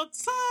the world?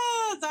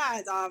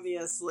 That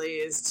obviously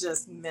is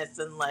just myth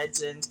and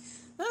legend.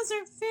 Those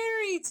are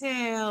fairy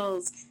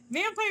tales.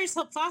 Vampires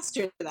help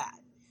foster that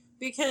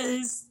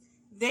because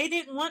they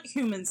didn't want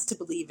humans to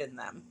believe in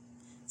them.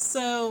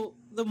 So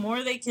the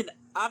more they could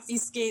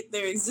obfuscate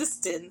their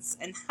existence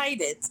and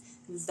hide it,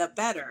 the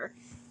better.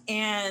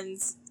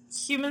 And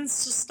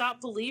humans just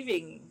stopped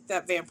believing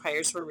that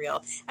vampires were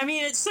real. I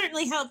mean, it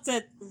certainly helped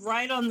that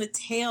right on the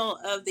tail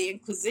of the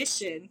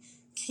Inquisition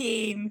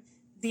came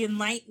the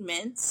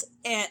Enlightenment.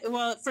 And,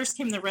 well, it first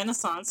came the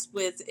Renaissance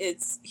with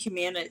its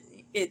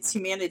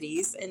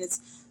humanities and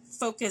its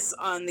focus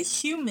on the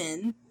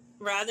human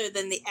rather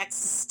than the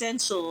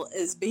existential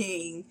as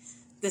being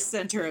the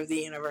center of the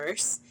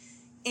universe.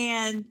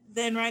 And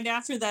then right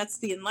after that's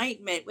the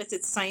Enlightenment with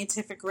its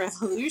scientific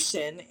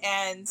revolution.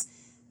 And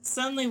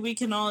suddenly we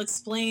can all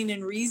explain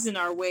and reason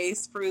our way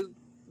through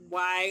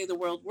why the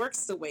world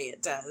works the way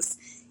it does.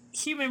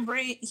 Human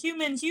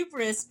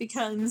hubris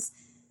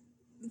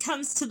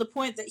comes to the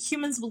point that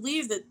humans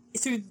believe that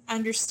through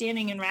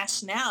understanding and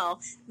rationale,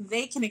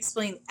 they can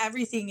explain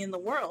everything in the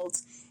world.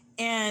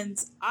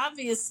 And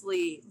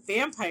obviously,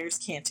 vampires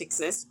can't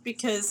exist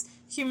because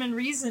human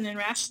reason and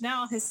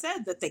rationale has said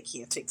that they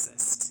can't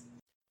exist.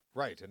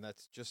 Right, and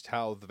that's just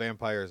how the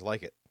vampires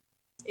like it.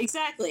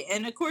 Exactly.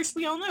 And of course,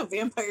 we all know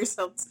vampires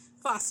helped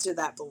foster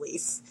that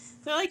belief.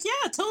 They're like,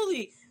 yeah,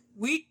 totally.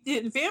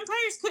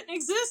 Vampires couldn't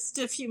exist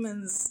if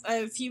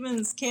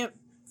humans can't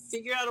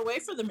figure out a way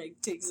for them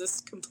to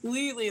exist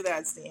completely.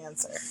 That's the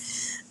answer.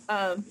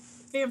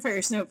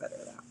 Vampires know better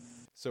now.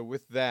 So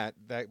with that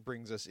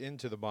brings us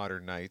into the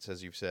modern knights,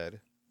 as you've said.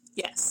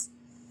 Yes.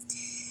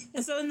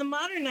 And so in the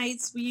modern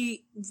knights,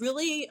 we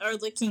really are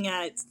looking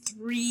at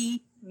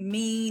three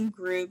main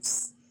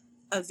groups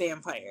of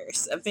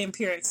vampires, of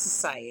vampiric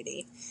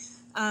society.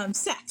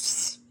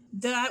 Sects.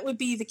 That would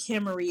be the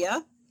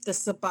Camarilla, the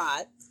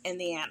Sabbat,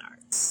 and the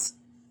Anarchs.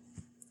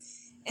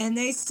 And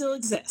they still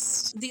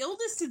exist. The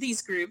oldest of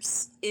these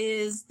groups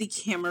is the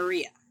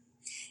Camarilla.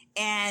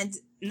 And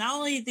not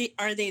only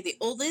are they the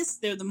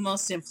oldest, they're the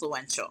most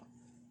influential.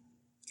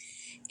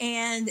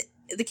 And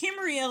the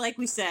Camarilla, like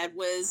we said,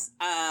 was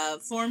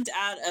formed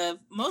out of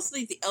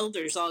mostly the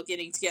elders all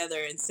getting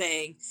together and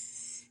saying,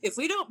 if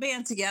we don't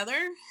band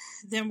together,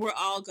 then we're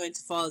all going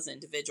to fall as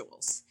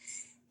individuals.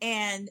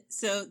 And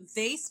so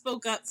they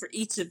spoke up for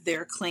each of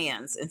their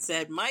clans and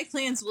said, my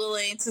clan's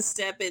willing to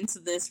step into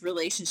this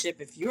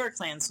relationship if your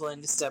clan's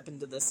willing to step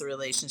into this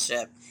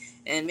relationship.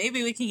 And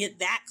maybe we can get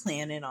that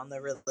clan in on the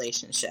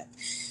relationship.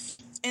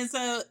 And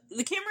so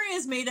the Camarilla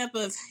is made up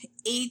of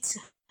 8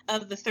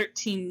 of the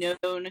 13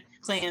 known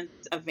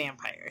clans of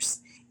vampires.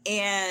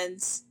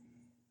 And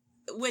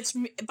which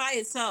by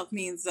itself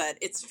means that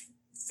it's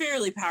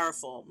fairly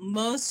powerful.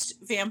 Most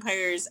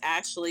vampires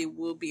actually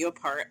will be a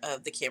part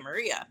of the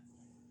Camarilla.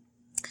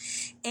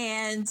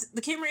 And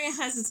the Camarilla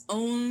has its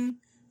own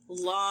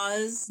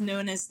laws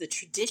known as the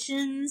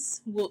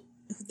traditions.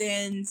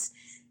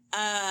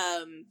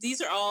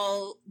 These are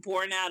all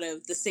born out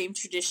of the same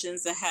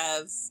traditions that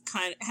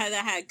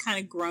had kind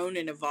of grown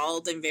and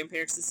evolved in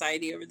vampiric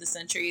society over the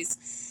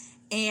centuries.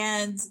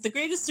 And the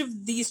greatest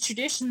of these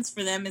traditions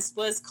for them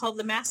was called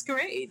the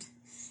Masquerade.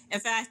 In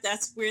fact,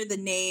 that's where the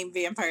name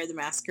Vampire the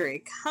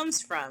Masquerade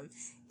comes from.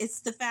 It's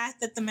the fact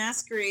that the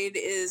masquerade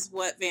is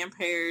what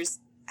vampires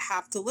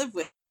have to live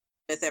with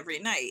every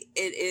night.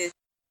 It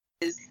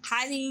is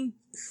hiding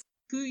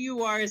who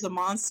you are as a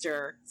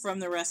monster from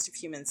the rest of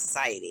human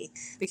society.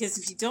 Because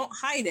if you don't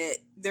hide it,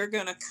 they're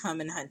going to come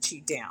and hunt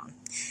you down.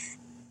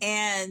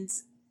 And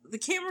the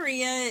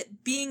Camarilla,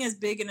 being as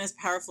big and as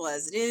powerful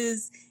as it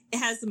is, it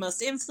has the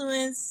most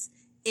influence.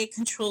 It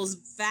controls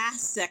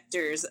vast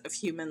sectors of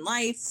human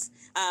life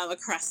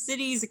across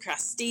cities,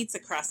 across states,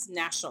 across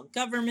national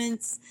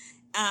governments.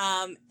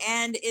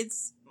 And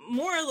it's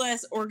more or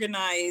less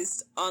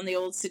organized on the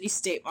old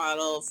city-state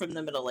model from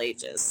the Middle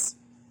Ages.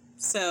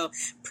 So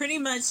pretty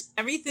much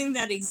everything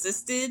that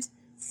existed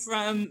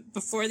from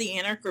before the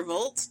Anarch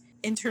Revolt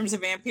in terms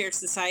of vampiric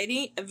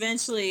society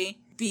eventually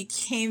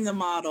became the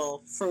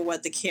model for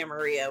what the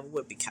Camarilla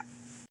would become.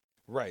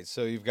 Right.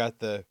 So you've got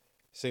the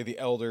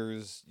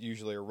elders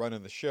usually are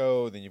running the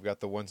show, then you've got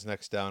the ones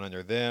next down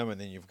under them,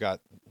 and then you've got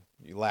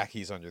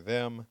lackeys under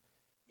them.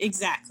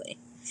 Exactly.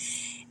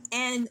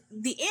 And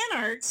the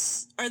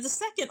Anarchs are the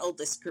second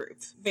oldest group,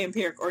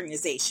 vampiric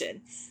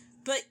organization.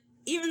 But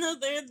even though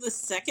they're the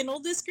second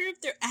oldest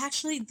group, they're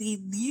actually the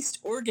least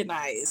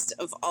organized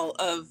of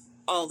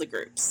all the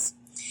groups.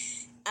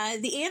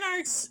 The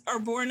Anarchs are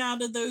born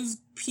out of those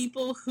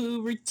people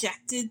who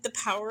rejected the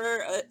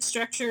power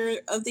structure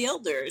of the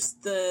elders,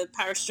 the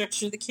power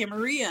structure the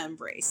Camarilla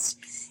embraced.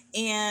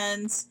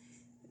 And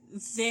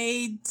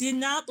they did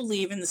not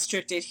believe in the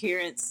strict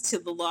adherence to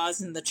the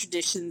laws and the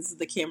traditions of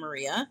the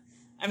Camarilla.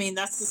 I mean,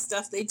 that's the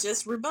stuff they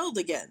just rebelled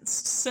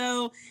against.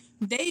 So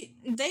they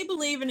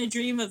believe in a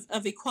dream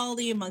of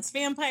equality amongst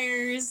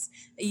vampires,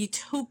 a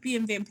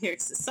utopian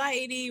vampiric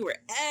society where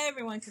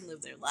everyone can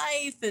live their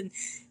life and,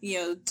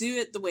 do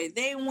it the way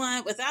they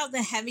want without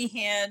the heavy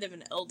hand of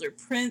an elder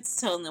prince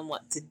telling them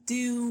what to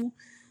do.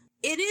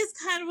 It is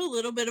kind of a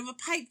little bit of a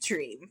pipe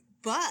dream,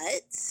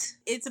 but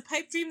it's a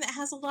pipe dream that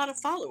has a lot of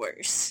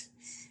followers.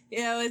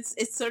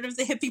 It's sort of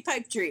the hippie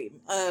pipe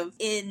dream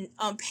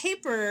on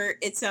paper,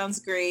 it sounds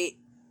great.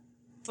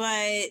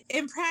 but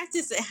in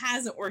practice, it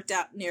hasn't worked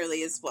out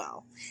nearly as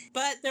well.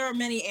 But there are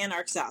many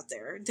anarchs out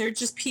there. They're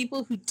just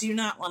people who do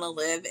not want to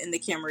live in the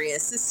Camarilla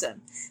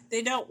system.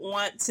 They don't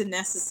want to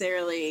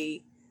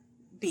necessarily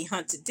be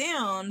hunted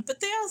down, but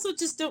they also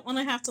just don't want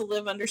to have to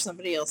live under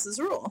somebody else's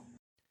rule.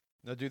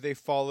 Now, do they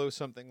follow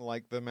something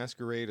like the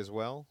Masquerade as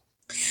well?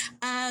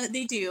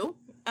 They do.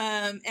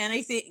 And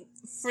I think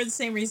for the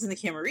same reason the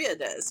Camarilla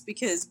does,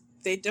 because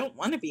they don't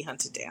want to be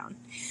hunted down.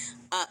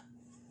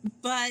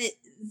 But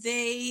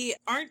they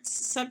aren't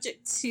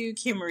subject to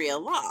Camarilla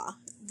law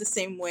the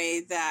same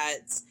way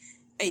that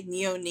a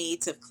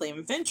neonative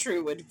Clan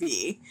Ventrue would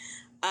be.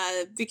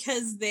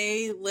 Because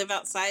they live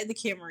outside the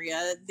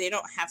Camarilla, they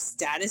don't have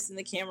status in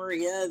the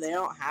Camarilla, they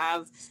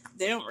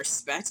don't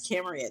respect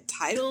Camarilla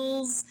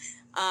titles.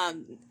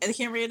 And the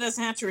Camarilla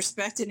doesn't have to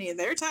respect any of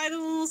their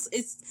titles.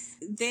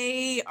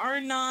 They're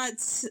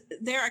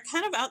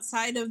kind of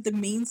outside of the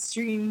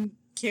mainstream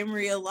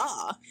Camarilla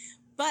law.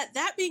 But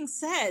that being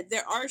said,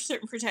 there are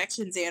certain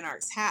protections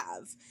anarchs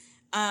have.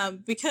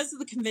 Because of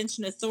the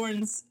Convention of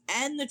Thorns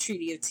and the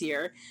Treaty of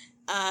Tyr,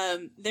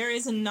 there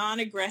is a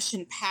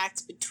non-aggression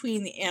pact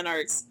between the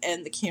anarchs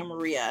and the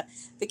Camarilla.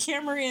 The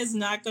Camarilla is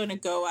not going to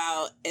go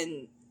out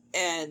and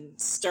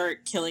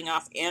start killing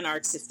off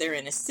anarchs if they're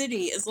in a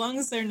city, as long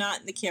as they're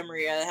not in the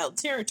Camarilla-held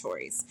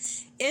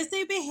territories. If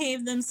they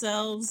behave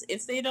themselves,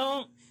 if they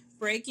don't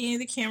break any of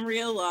the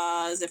Camarilla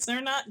laws, if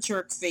they're not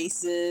jerk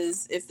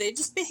faces, if they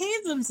just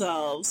behave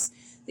themselves,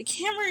 the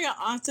Camarilla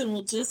often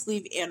will just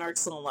leave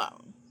anarchs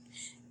alone.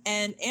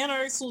 And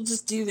anarchs will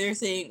just do their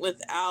thing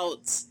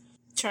without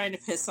trying to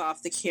piss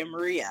off the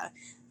Camarilla.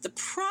 The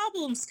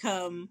problems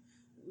come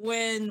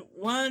when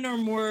one or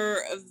more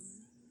of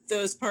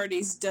those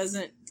parties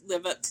doesn't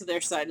live up to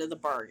their side of the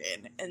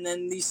bargain, and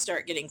then you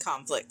start getting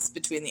conflicts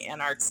between the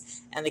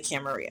anarchs and the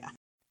Camarilla.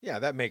 Yeah,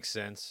 that makes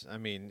sense. I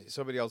mean,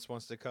 somebody else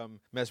wants to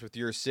come mess with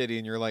your city,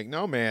 and you're like,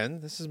 no,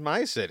 man, this is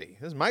my city.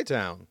 This is my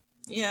town.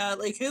 Yeah,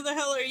 like, who the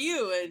hell are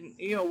you?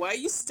 And, why are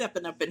you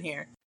stepping up in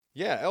here?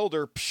 Yeah,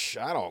 elder,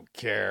 I don't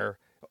care.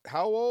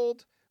 How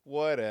old?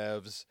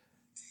 Whatevs.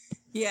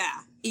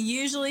 Yeah,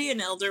 usually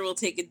an elder will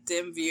take a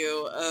dim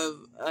view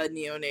of a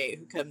neonate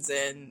who comes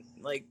in,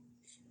 like,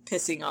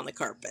 pissing on the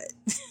carpet.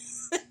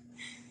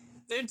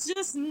 They're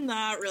just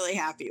not really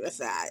happy with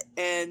that.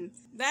 And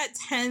that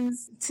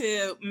tends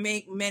to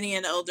make many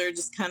an elder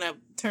just kind of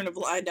turn a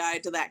blind eye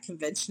to that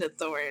Convention of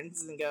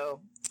Thorns and go,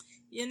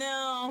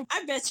 I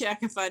bet you I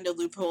can find a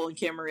loophole in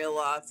Camarilla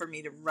law for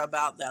me to rub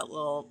out that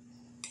little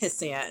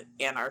pissant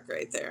anarch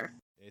right there.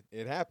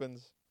 It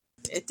happens.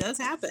 It does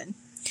happen.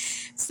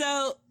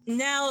 So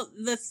now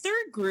the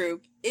third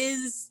group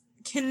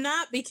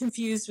cannot be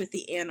confused with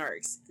the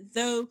anarchs,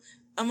 though.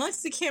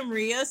 Amongst the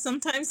Camarilla,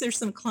 sometimes there's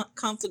some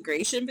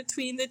conflagration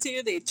between the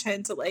two. They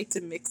tend to like to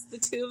mix the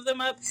two of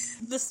them up.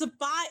 The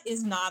Sabbat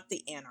is not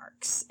the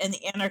anarchs, and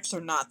the anarchs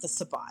are not the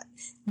Sabbat.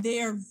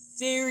 They are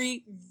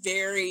very,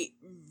 very,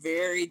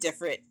 very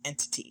different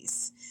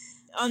entities.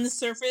 On the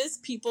surface,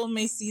 people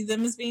may see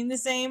them as being the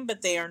same,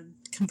 but they are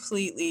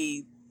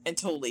completely and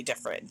totally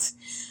different.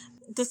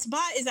 The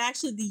Sabbat is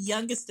actually the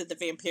youngest of the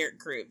vampiric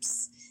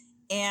groups,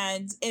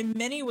 and in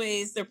many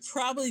ways, they're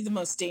probably the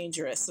most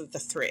dangerous of the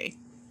three.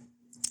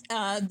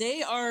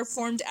 They are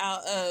formed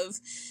out of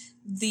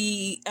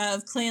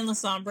Clan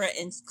Lasombra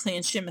and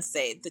Clan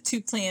Shimase, the two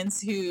clans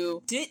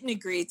who didn't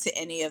agree to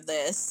any of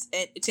this,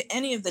 to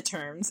any of the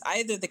terms,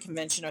 either the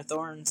Convention of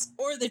Thorns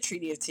or the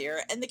Treaty of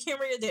Tyr, and the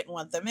Camarilla didn't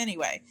want them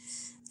anyway.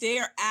 They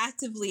are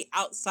actively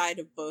outside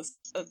of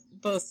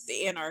both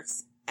the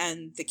Anarchs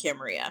and the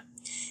Camarilla,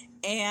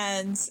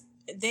 and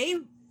they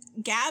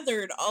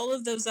gathered all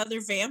of those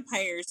other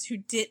vampires who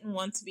didn't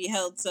want to be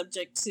held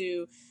subject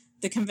to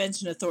the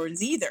Convention of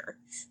Thorns either.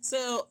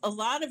 So a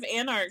lot of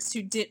anarchs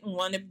who didn't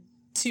want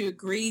to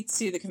agree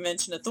to the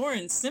Convention of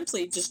Thorns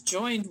simply just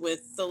joined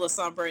with the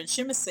Lasombra and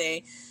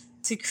Shimase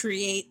to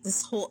create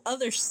this whole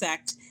other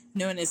sect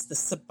known as the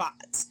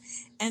Sabbat.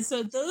 And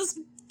so those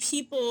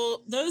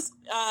people, those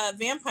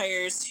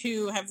vampires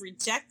who have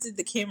rejected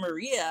the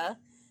Camarilla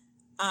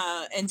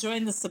and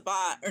joined the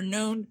Sabbat are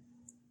known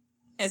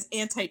as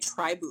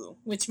anti-tribu,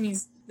 which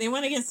means they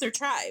went against their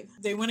tribe.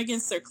 They went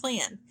against their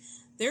clan.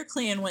 Their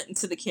clan went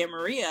into the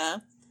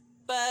Camarilla,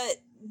 but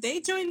they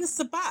joined the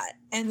Sabbat,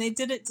 and they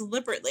did it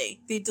deliberately.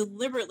 They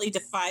deliberately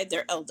defied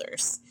their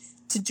elders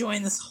to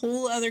join this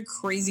whole other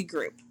crazy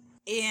group.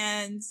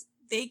 And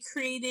they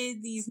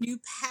created these new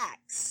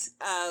packs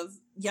of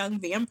young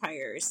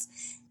vampires.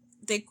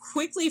 They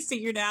quickly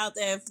figured out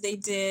that if they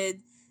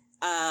did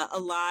a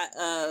lot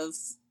of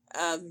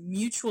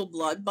mutual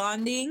blood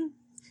bonding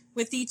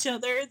with each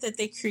other, that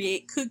they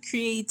could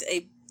create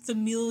a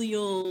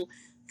familial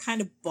kind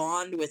of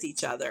bond with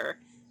each other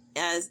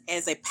as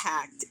a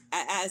pack,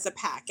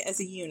 as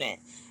a unit.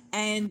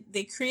 And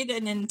they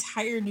created an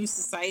entire new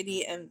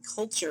society and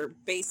culture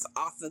based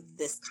off of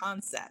this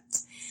concept.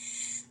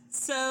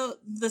 So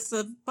the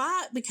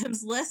Sabbat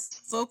becomes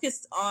less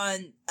focused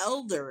on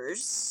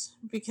elders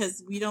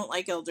because we don't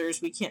like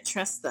elders, we can't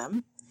trust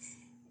them.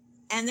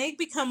 And they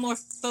become more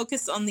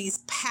focused on these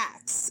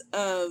packs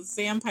of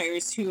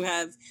vampires who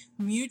have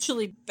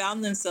mutually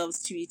bound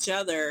themselves to each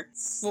other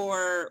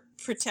for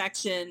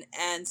protection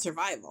and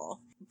survival.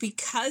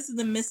 Because of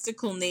the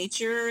mystical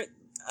nature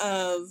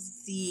of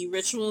the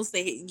rituals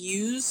they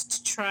used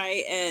to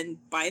try and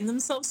bind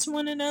themselves to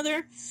one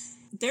another,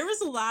 there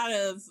was a lot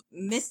of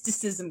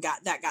mysticism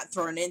that got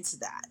thrown into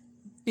that.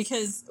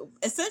 Because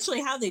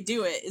essentially how they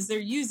do it is they're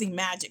using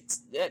magic,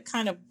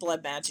 kind of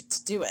blood magic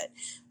to do it.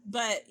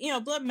 But,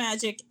 blood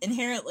magic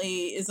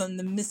inherently is in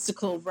the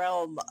mystical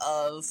realm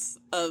of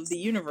the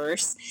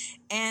universe.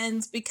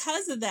 And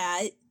because of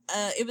that,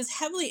 it was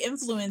heavily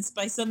influenced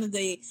by some of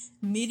the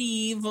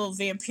medieval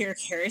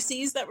vampiric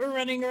heresies that were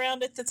running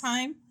around at the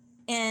time.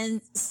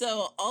 And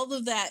so all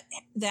of that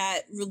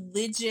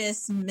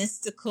religious,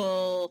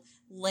 mystical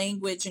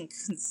language and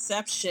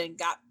conception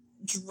got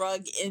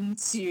drug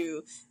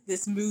into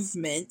this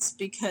movement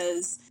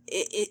because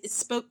it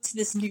spoke to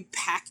this new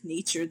pack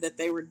nature that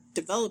they were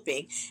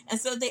developing. And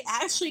so they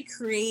actually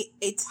create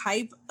a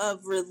type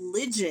of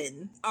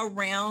religion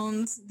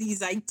around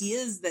these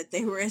ideas that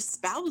they were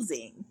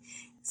espousing.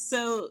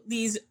 So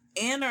these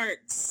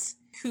anarchs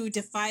who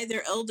defy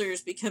their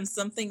elders become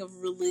something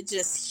of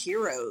religious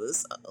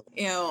heroes.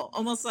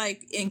 Almost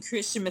like in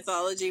Christian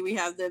mythology, we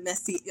have the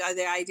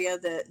idea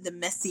of the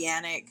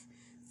messianic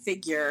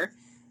figure.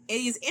 And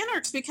these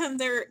anarchs become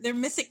their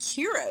mythic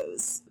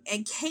heroes.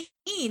 And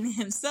Cain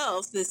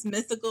himself, this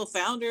mythical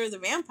founder of the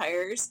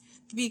vampires,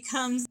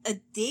 becomes a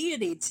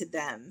deity to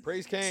them.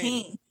 Praise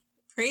Cain.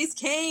 Praise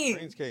Cain.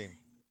 Praise Cain.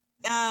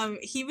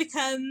 He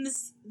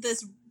becomes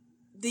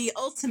the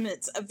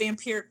ultimate of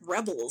vampiric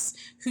rebels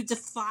who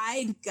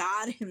defied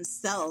God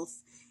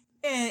himself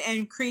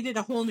and created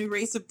a whole new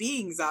race of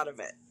beings out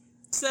of it.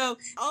 So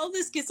all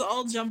this gets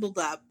all jumbled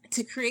up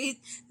to create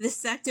this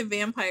sect of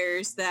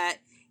vampires that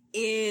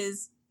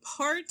is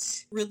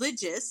part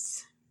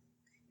religious,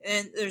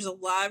 and there's a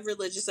lot of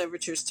religious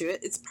overtures to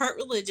it. It's part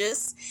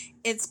religious,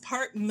 it's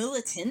part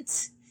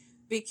militant,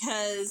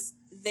 because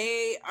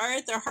they are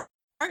at their heart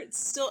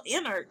still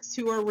anarchs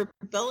who are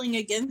rebelling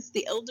against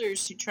the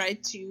elders who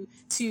tried to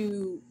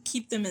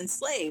keep them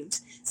enslaved.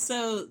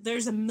 So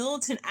there's a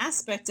militant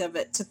aspect of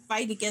it to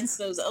fight against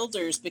those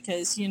elders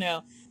because,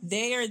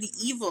 they are the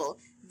evil.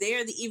 They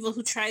are the evil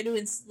who try to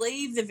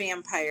enslave the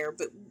vampire,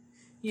 but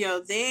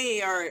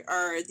they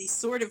are the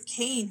sword of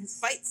Cain who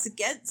fights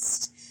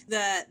against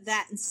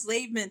that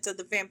enslavement of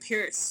the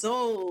vampiric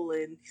soul,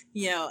 and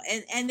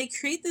and they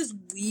create this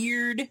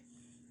weird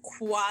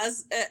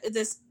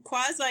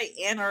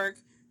quasi-anarch,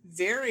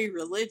 very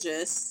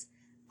religious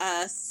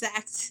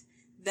sect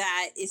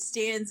that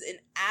stands in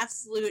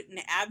absolute and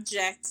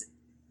abject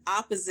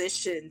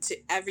opposition to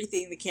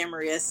everything the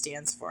Camarilla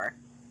stands for.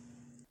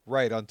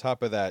 Right. On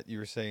top of that, you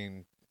were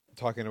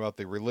talking about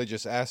the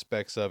religious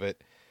aspects of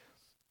it.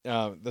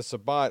 The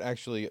Sabbat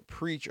actually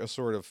preach a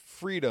sort of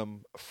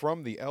freedom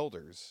from the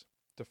elders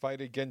to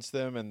fight against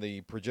them and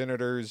the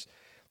progenitors.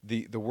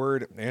 The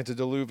word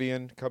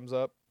antediluvian comes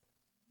up.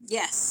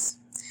 Yes.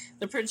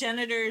 The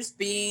progenitors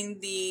being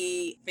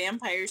the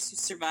vampires who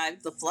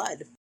survived the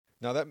flood.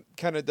 Now that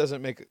kind of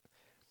doesn't make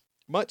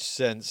much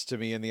sense to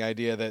me in the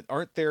idea that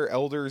aren't there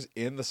elders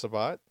in the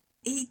Sabbat?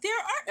 There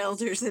are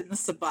elders in the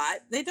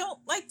Sabbat. They don't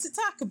like to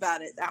talk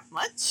about it that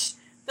much.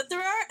 But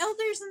there are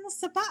elders in the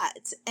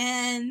Sabbat,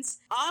 and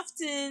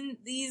often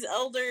these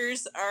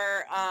elders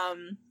are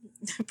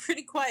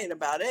pretty quiet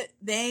about it.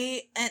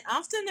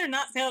 Often they're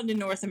not found in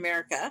North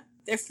America.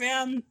 They're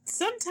found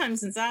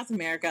sometimes in South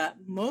America,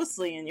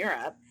 mostly in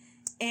Europe,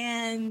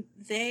 and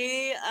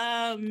they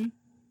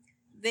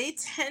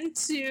tend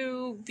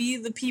to be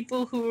the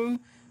people who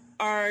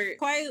are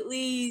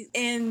quietly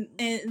in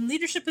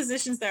leadership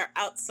positions that are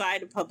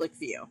outside of public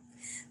view.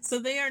 So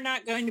they are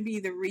not going to be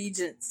the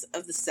regents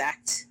of the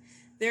sect.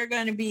 They're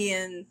going to be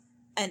in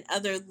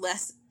other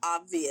less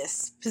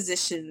obvious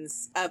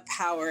positions of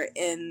power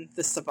in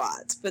the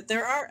Sabbat. But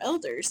there are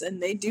elders, and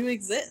they do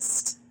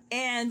exist.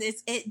 And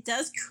it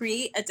does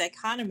create a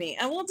dichotomy.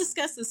 And we'll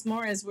discuss this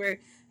more as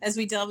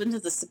we delve into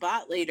the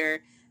Sabbat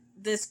later.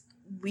 This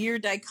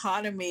weird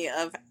dichotomy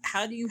of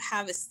how do you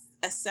have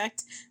a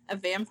sect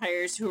of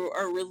vampires who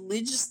are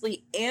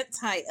religiously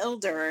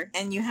anti-elder,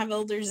 and you have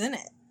elders in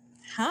it.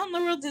 How in the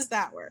world does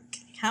that work?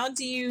 How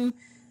do you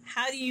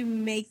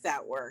make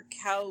that work?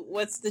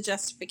 What's the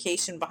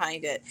justification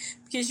behind it?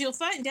 Because you'll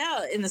find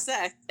out in the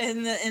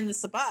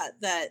Sabbat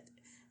that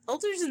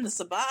elders in the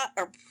Sabbat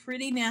are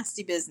pretty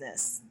nasty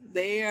business.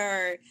 They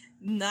are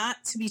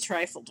not to be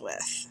trifled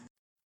with.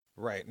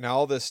 Right. Now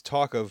all this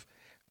talk of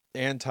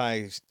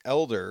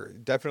anti-elder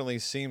definitely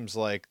seems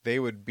like they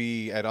would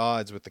be at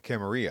odds with the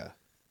Camarilla.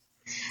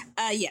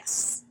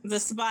 Yes. The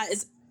Sabbat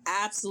is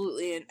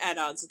absolutely at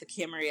odds with the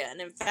Camarilla.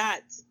 And in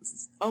fact,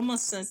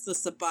 almost since the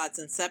Sabbat's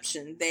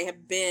inception, they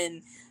have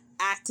been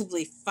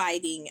actively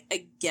fighting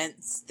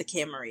against the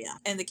Camarilla.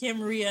 And the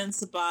Camarilla and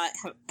Sabbat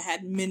have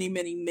had many,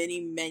 many,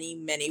 many, many,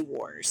 many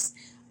wars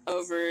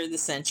over the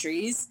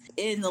centuries.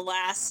 In the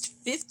last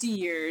 50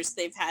 years,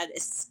 they've had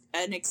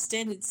an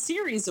extended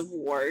series of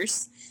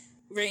wars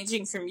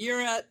ranging from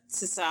Europe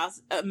to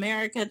South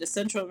America to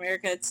Central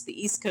America to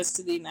the East Coast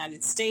of the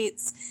United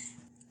States.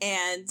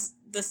 And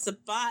the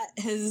Sabbat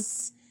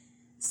has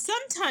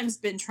sometimes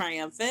been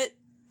triumphant.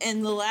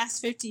 In the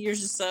last 50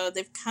 years or so,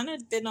 they've kind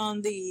of been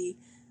on the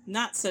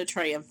not so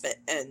triumphant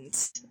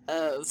end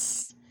of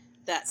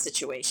that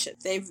situation.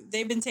 They've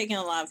been taking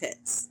a lot of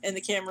hits, and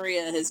the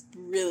Camarilla has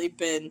really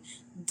been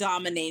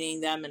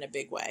dominating them in a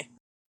big way.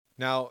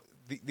 Now,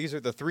 these are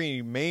the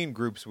three main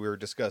groups we were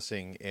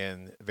discussing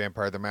in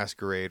Vampire the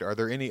Masquerade. Are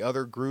there any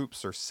other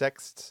groups or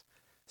sects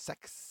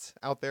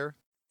out there?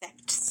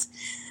 Sects.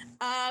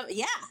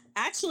 Yeah,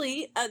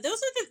 actually, those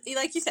are the,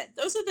 like you said,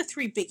 those are the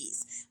three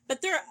biggies.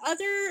 But there are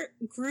other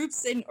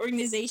groups and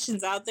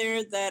organizations out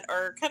there that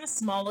are kind of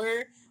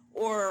smaller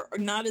or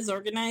not as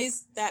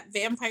organized that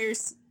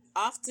vampires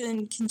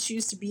often can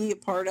choose to be a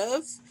part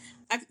of.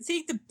 I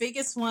think the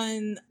biggest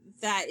one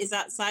that is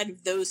outside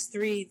of those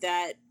three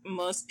that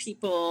most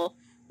people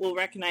will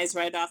recognize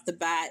right off the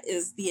bat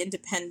is the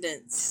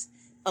Independent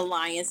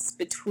Alliance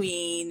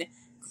between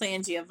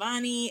Clan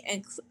Giovanni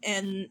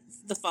and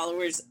the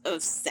followers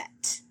of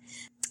Set.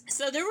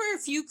 So there were a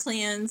few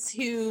clans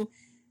who,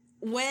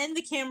 when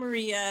the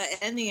Camarilla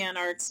and the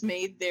Anarchs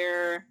made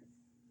their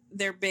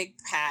big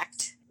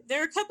pact, there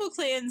were a couple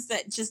clans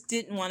that just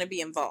didn't want to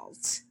be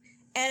involved.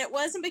 And it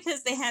wasn't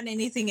because they had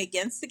anything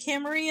against the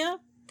Camarilla,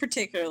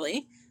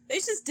 particularly. They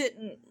just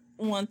didn't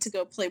want to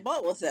go play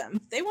ball with them.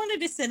 They wanted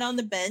to sit on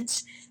the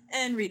bench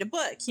and read a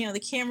book. You know,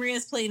 the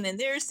Camarilla's playing in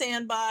their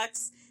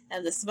sandbox,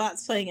 and the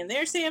Sabbat's playing in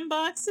their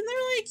sandbox, and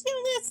they're like, you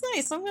know, that's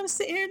nice. I'm going to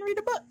sit here and read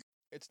a book.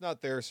 It's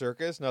not their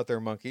circus, not their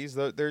monkeys.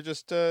 They're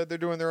just, they're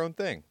doing their own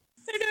thing.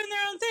 They're doing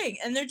their own thing,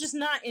 and they're just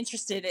not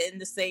interested in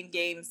the same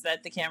games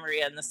that the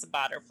Camarilla and the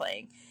Sabbat are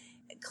playing.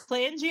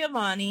 Clan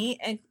Giovanni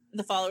and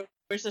the followers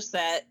of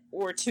Set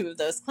were two of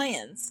those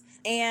clans.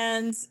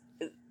 And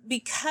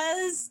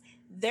because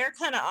they're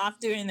kind of off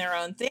doing their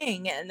own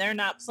thing and they're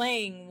not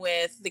playing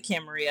with the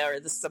Camarilla or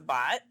the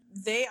Sabbat,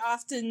 they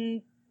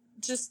often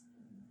just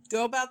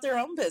go about their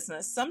own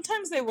business.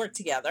 Sometimes they work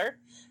together.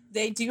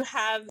 They do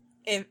have,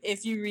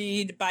 if you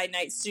read By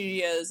Night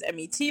Studios'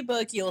 MET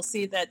book, you'll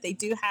see that they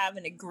do have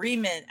an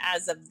agreement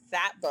as of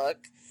that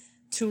book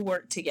to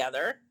work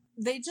together.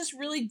 They just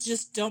really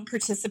just don't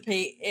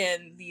participate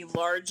in the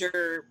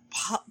larger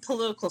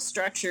political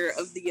structure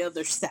of the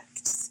other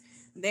sects.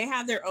 They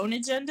have their own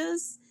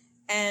agendas,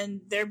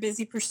 and they're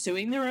busy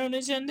pursuing their own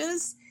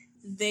agendas.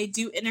 They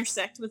do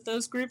intersect with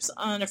those groups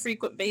on a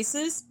frequent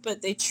basis,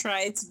 but they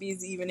try to be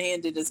as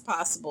even-handed as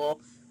possible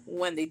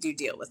when they do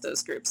deal with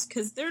those groups,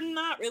 because they're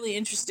not really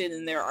interested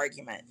in their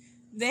argument.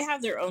 They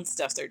have their own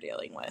stuff they're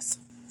dealing with.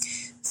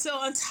 So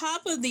on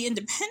top of the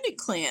independent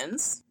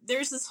clans,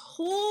 there's this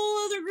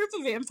whole other group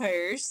of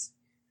vampires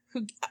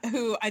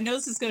who I know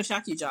this is going to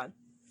shock you, John.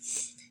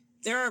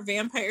 There are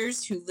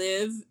vampires who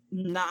live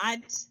not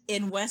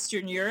in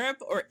Western Europe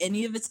or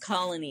any of its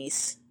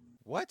colonies.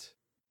 What?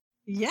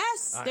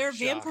 Yes, there are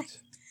vampires.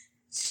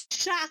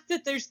 Shocked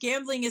that there's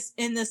gambling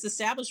in this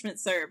establishment,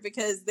 sir,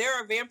 because there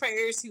are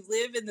vampires who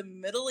live in the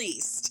Middle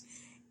East,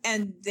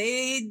 and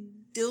they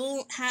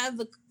don't have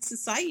a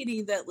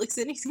society that looks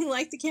anything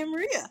like the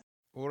Camarilla.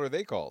 What are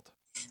they called?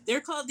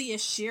 They're called the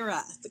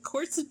Ashira, the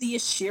Courts of the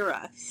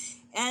Ashira.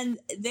 And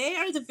they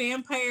are the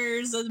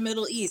vampires of the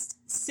Middle East.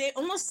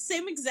 Almost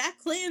same exact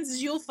clans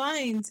as you'll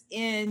find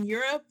in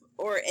Europe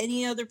or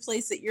any other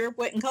place that Europe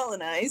went and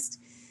colonized.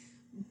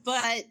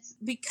 But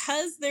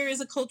because there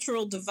is a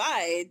cultural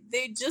divide,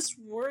 they just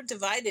were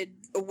divided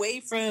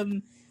away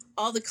from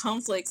all the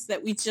conflicts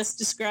that we just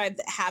described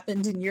that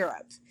happened in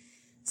Europe.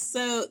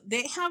 So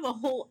they have a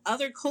whole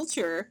other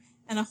culture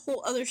and a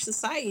whole other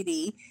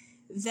society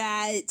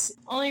that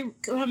only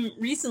come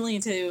recently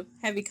into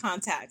heavy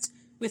contact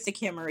with the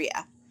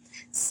Camarilla.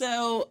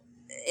 So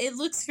it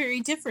looks very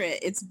different.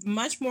 It's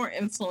much more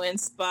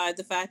influenced by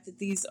the fact that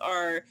these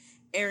are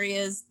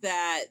areas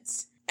that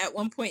at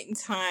one point in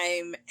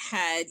time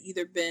had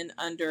either been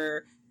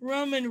under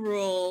Roman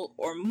rule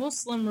or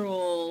Muslim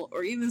rule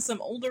or even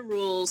some older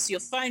rules. You'll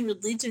find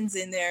religions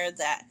in there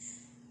that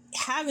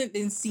haven't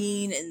been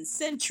seen in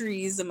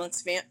centuries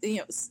amongst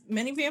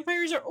many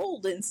vampires are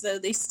old, and so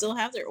they still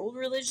have their old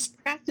religious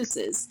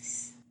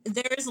practices.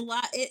 There's a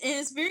lot, and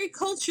it's very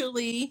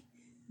culturally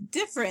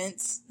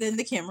different than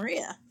the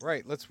Camarilla.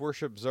 Right, let's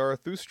worship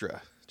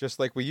Zarathustra, just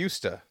like we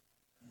used to.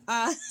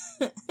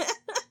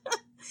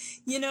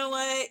 You know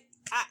what?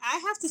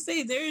 I have to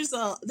say, there's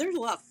a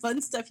lot of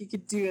fun stuff you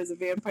could do as a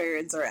vampire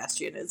in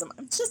Zoroastrianism.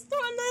 I'm just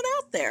throwing that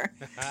out there.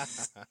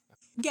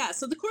 Yeah,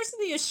 so the Courts of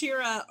the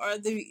Ashira are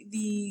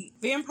the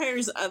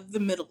vampires of the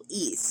Middle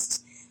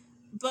East.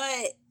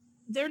 But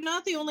they're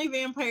not the only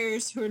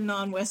vampires who are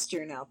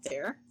non-Western out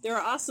there. There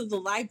are also the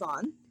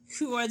Liban,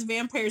 who are the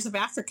vampires of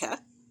Africa.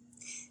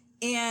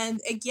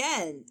 And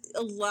again,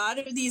 a lot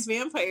of these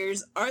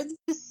vampires are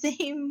the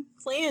same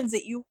clans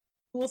that you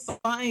will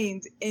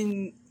find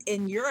in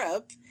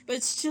Europe, but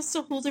it's just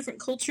a whole different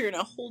culture and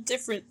a whole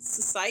different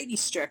society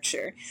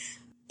structure.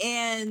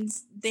 And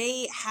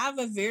they have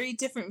a very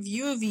different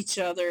view of each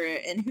other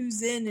and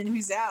who's in and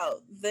who's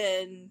out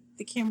than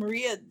the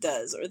Camarilla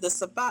does or the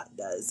Sabbat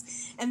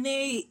does. And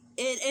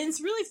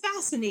it's really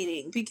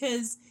fascinating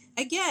because,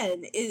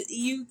 again,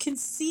 you can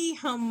see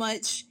how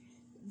much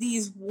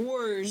these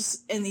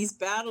wars and these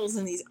battles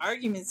and these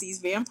arguments these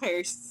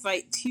vampires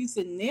fight tooth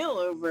and nail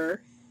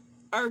over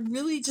are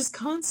really just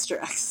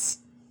constructs.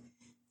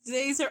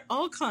 These are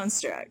all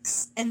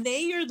constructs, and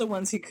they are the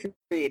ones who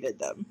created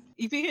them.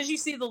 Because you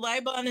see the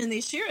Liban and the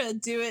Ashira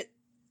do it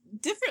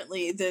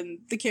differently than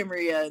the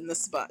Camarilla and the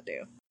Sabbat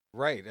do.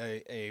 Right.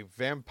 A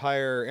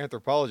vampire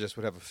anthropologist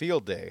would have a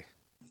field day.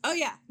 Oh,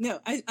 yeah. No,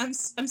 I'm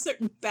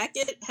certain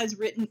Beckett has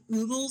written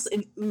oodles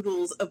and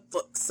oodles of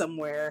books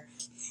somewhere.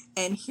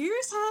 And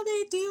here's how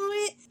they do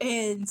it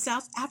in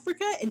South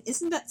Africa. And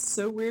isn't that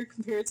so weird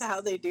compared to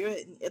how they do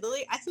it in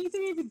Italy? I think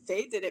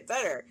they did it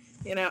better.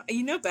 You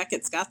know,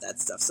 Beckett's got that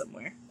stuff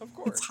somewhere. Of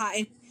course.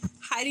 It's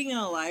hiding in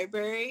a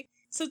library.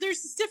 So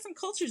there's different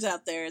cultures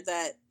out there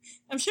that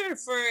I'm sure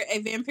for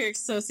a vampiric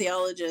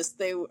sociologist,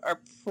 they are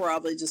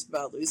probably just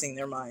about losing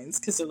their minds.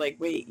 Because they're like,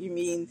 wait, you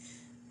mean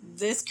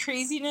this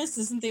craziness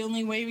isn't the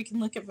only way we can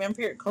look at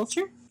vampiric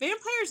culture?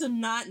 Vampires are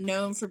not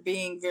known for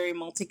being very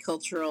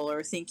multicultural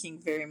or thinking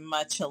very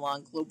much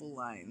along global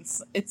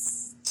lines.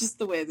 It's just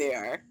the way they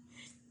are.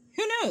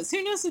 Who knows?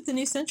 Who knows what the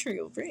new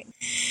century will bring?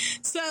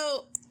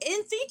 So,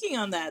 in thinking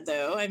on that,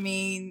 though, I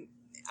mean,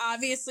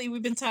 obviously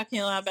we've been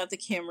talking a lot about the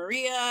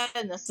Camarilla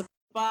and the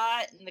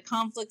Sabbat and the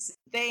conflicts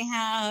that they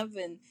have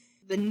and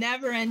the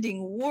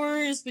never-ending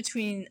wars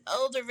between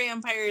elder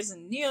vampires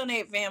and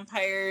neonate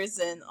vampires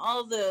and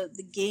all the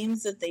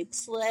games that they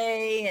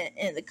play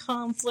and the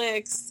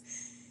conflicts.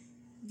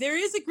 There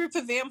is a group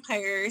of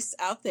vampires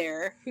out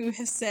there who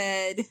have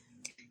said,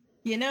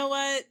 you know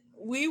what?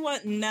 We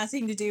want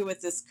nothing to do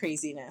with this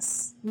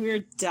craziness.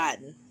 We're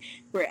done.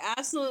 We're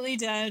absolutely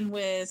done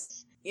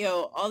with,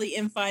 all the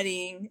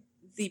infighting,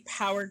 the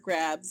power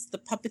grabs, the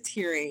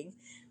puppeteering.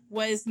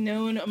 What is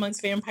known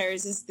amongst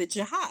vampires as the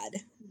Jihad.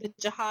 The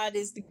Jihad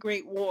is the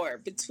great war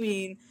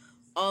between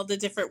all the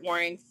different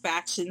warring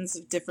factions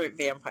of different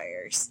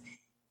vampires.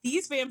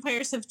 These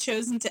vampires have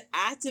chosen to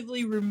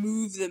actively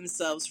remove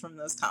themselves from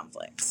those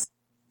conflicts.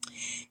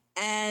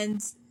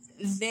 And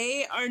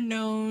they are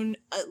known,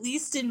 at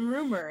least in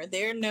rumor,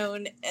 they're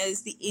known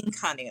as the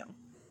Incarnu.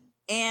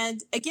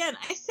 And again,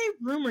 I say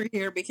rumor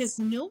here because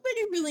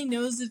nobody really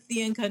knows if the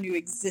Incarnu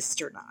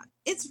exist or not.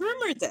 It's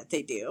rumored that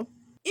they do.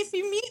 If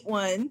you meet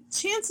one,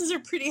 chances are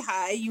pretty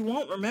high you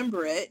won't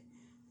remember it.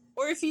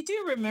 Or if you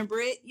do remember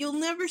it, you'll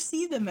never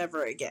see them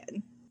ever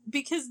again.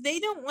 Because they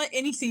don't want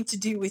anything to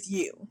do with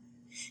you.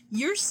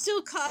 You're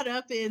still caught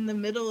up in the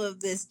middle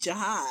of this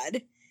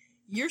jihad.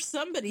 You're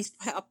somebody's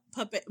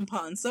puppet and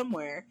pawn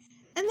somewhere.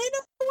 And they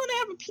don't want to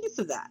have a piece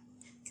of that.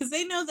 Because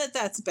they know that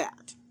that's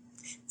bad.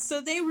 So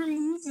they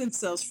remove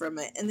themselves from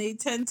it. And they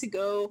tend to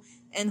go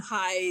and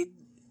hide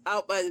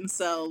out by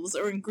themselves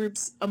or in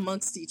groups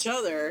amongst each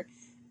other.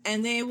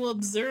 And they will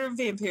observe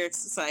vampiric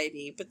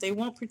society, but they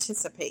won't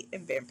participate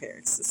in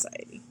vampiric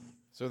society.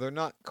 So they're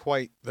not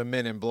quite the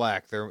Men in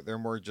Black. They're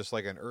more just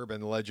like an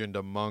urban legend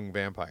among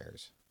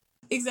vampires.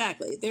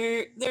 Exactly.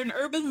 They're an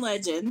urban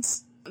legend.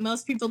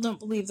 Most people don't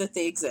believe that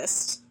they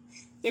exist.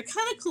 They're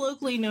kind of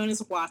colloquially known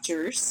as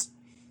Watchers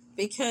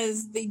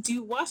because they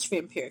do watch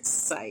vampiric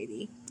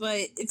society,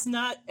 but it's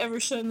not ever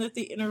shown that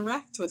they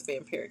interact with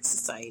vampiric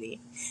society.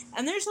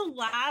 And there's a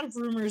lot of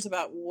rumors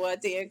about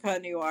what the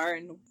Incarnu are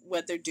and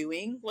what they're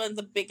doing. One of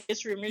the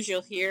biggest rumors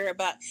you'll hear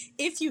about,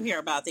 if you hear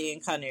about the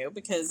Incarnu,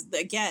 because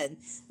again,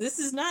 this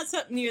is not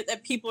something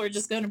that people are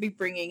just going to be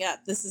bringing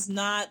up. This is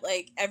not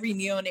like every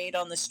neonate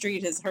on the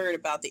street has heard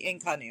about the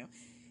Incarnu.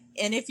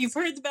 And if you've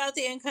heard about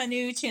the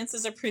Incarnu,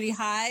 chances are pretty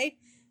high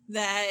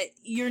that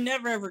you're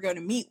never ever going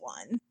to meet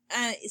one.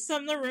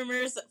 Some of the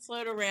rumors that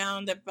float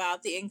around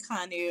about the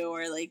Incarnu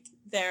are like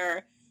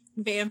they're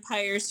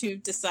vampires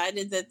who've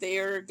decided that they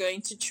are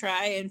going to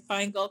try and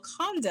find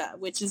Golconda,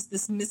 which is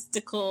this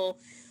mystical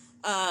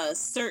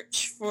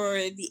search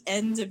for the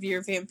end of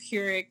your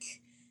vampiric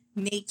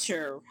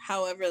nature,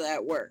 however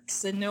that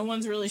works. And no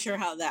one's really sure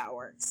how that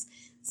works.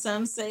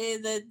 Some say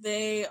that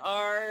they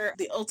are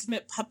the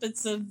ultimate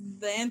puppets of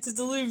the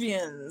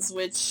antediluvians,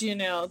 which,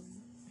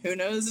 who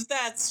knows if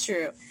that's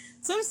true.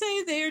 Some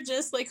say they are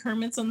just like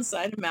hermits on the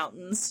side of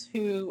mountains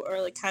who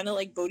are like kind of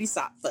like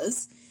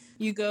bodhisattvas.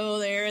 You go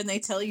there and they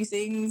tell you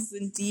things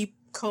in deep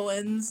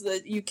koans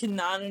that you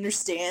cannot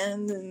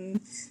understand.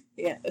 And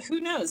yeah,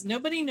 who knows?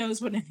 Nobody knows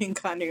what an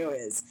Incarnu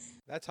is.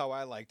 That's how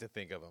I like to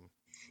think of them.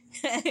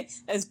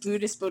 As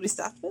Buddhist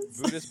bodhisattvas?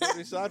 Buddhist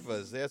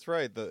bodhisattvas, that's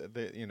right.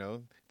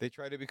 They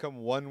try to become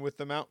one with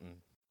the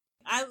mountain.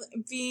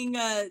 Being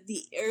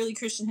the early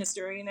Christian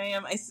historian I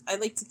am, I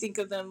like to think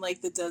of them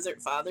like the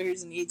desert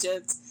fathers in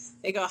Egypt.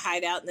 They go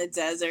hide out in the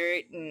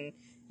desert and,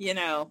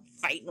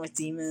 fighting with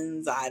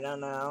demons. I don't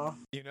know.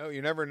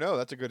 You never know.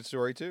 That's a good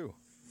story, too.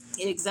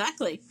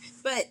 Exactly.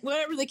 But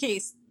whatever the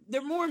case,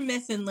 they're more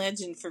myth and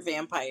legend for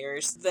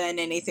vampires than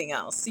anything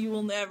else. You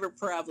will never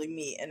probably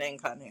meet an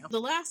Incarnu.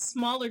 The last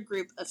smaller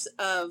group of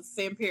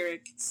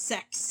vampiric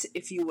sects,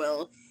 if you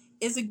will,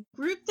 is a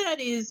group that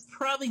is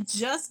probably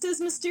just as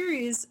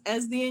mysterious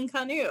as the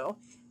Incarnu,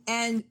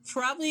 and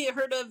probably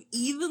heard of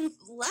even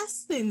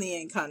less than the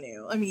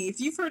Incarnu. I mean, if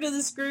you've heard of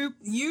this group,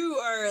 you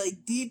are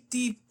like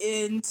deep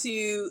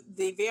into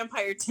the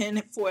vampire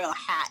tinfoil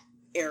hat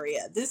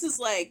area. This is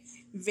like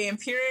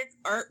vampiric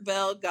Art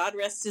Bell, God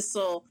rest his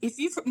soul. If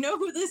you know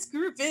who this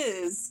group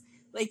is,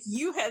 like,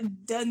 you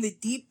have done the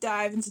deep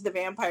dive into the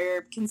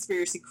vampire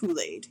conspiracy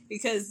Kool-Aid,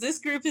 because this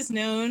group is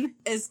known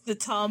as the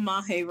Tal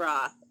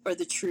Mahera, or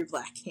the True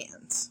Black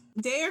Hands.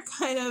 They are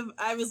kind of,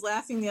 I was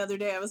laughing the other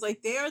day, I was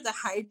like, they are the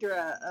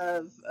Hydra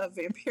of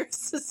vampire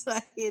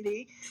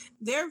society.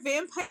 They're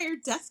vampire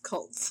death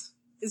cults,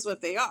 is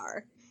what they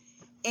are.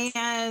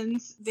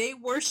 And they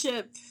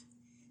worship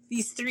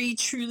these three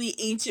truly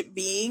ancient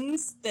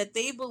beings that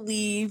they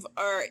believe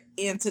are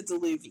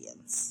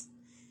antediluvians.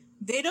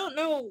 They don't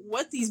know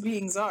what these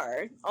beings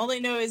are. All they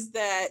know is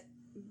that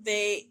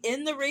they,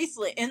 in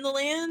the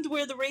land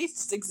where the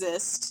wraiths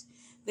exist,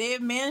 they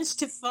have managed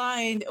to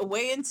find a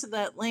way into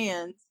that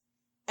land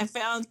and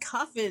found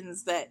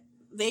coffins that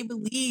they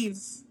believe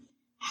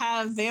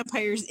have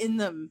vampires in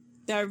them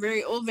that are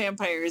very old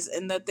vampires,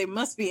 and that they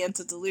must be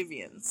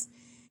antediluvians.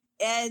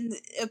 And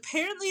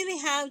apparently they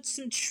have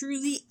some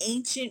truly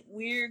ancient,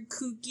 weird,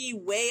 kooky,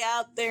 way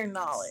out there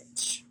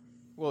knowledge.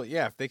 Well,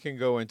 yeah, if they can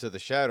go into the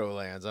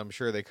Shadowlands, I'm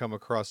sure they come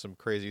across some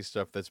crazy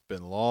stuff that's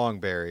been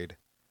long buried.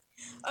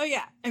 Oh,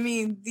 yeah. I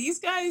mean, these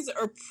guys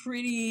are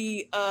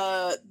pretty,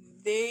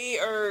 they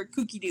are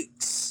kooky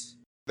dukes.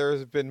 There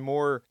have been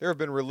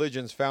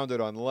religions founded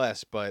on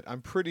less, but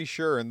I'm pretty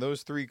sure in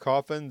those three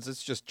coffins,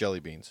 it's just jelly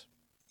beans.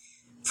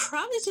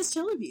 Probably just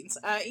jelly beans.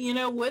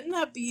 Wouldn't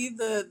that be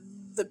the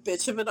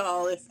bitch of it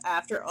all if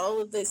after all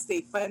of this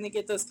they finally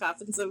get those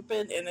coffins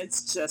open and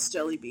it's just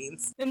jelly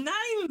beans? And not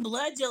even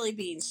blood jelly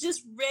beans,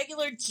 just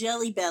regular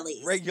jelly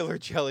bellies. Regular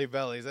jelly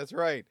bellies, that's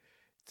right.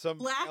 Some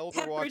black elder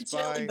pepper walks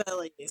jelly by.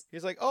 bellies.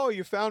 He's like, "Oh,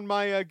 you found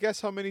my guess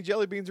how many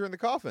jelly beans are in the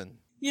coffin?"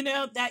 You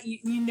know that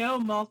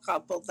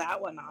Malkov pulled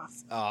that one off.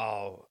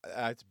 Oh,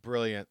 that's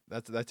brilliant.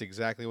 That's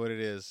exactly what it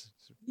is.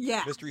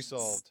 Yeah. Mystery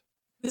solved.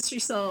 Mystery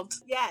solved.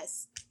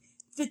 Yes.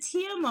 The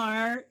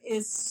TMR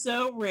is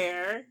so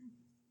rare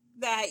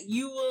that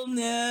you will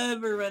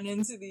never run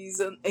into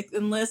these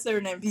unless they're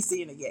an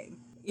NPC in a game.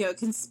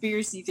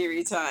 Conspiracy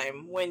theory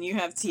time when you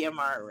have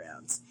TMR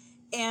around.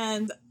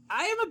 And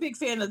I am a big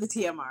fan of the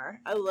TMR.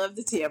 I love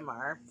the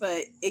TMR,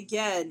 but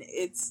again,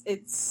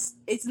 it's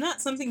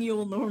not something you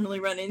will normally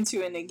run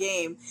into in a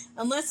game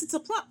unless it's a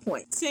plot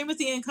point. Same with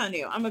the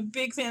Incarnu. I'm a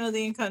big fan of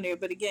the Incarnu,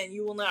 but again,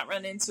 you will not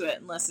run into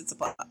it unless it's a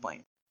plot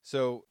point.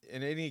 So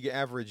in any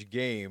average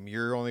game,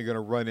 you're only going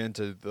to run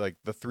into like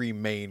the three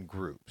main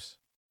groups.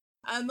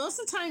 Most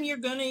of the time, you're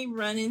going to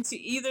run into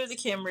either the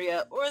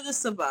Cambria or the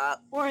Sabbat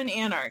or an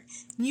Anarch.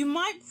 You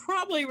might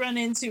probably run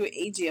into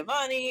a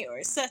Giovanni or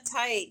a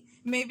Setite.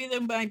 Maybe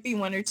there might be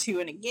one or two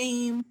in a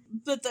game,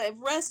 but the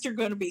rest are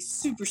going to be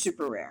super,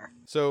 super rare.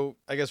 So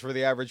I guess for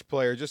the average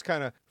player, just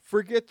kind of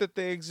forget that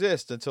they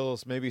exist until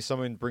maybe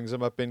someone brings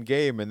them up in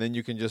game, and then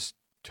you can just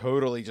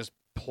totally just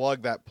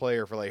plug that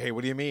player for like, hey,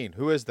 what do you mean?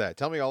 Who is that?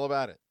 Tell me all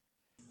about it.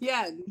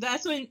 Yeah,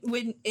 that's when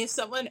if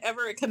someone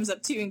ever comes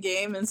up to you in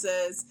game and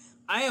says,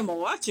 I am a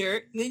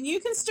watcher, then you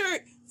can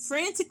start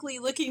frantically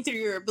looking through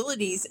your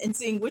abilities and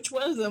seeing which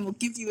one of them will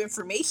give you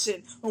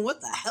information on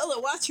what the hell a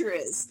watcher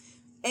is.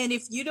 And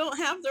if you don't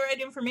have the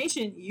right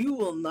information, you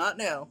will not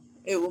know.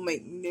 It will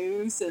make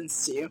no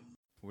sense to you.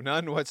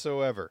 None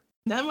whatsoever.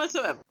 None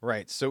whatsoever.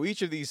 Right. So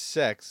each of these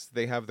sects,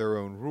 they have their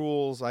own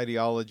rules,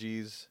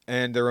 ideologies,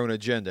 and their own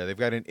agenda. They've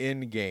got an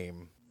end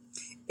game.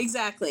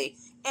 Exactly.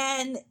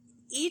 And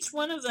each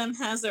one of them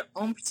has their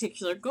own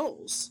particular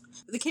goals.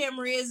 The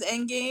Camaria's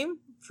end game,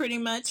 pretty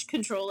much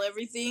control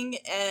everything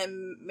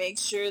and make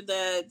sure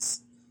that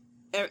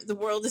the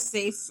world is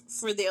safe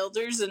for the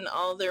elders and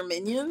all their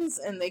minions,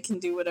 and they can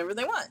do whatever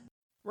they want.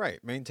 Right.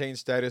 Maintain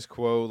status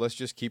quo. Let's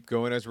just keep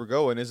going as we're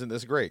going. Isn't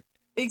this great?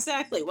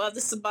 Exactly. While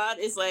the Sabbat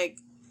is like,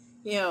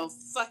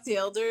 fuck the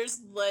elders.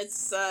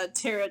 Let's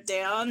tear it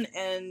down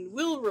and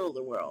we'll rule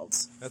the world.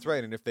 That's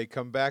right. And if they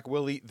come back,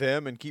 we'll eat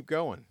them and keep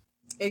going.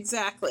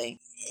 Exactly.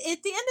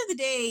 At the end of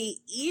the day,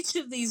 each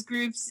of these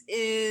groups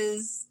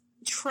is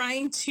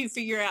trying to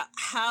figure out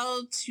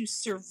how to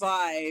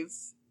survive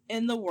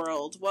in the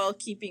world while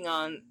keeping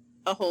on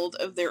a hold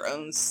of their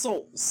own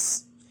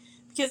souls.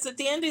 Because at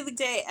the end of the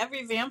day,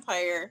 every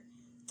vampire,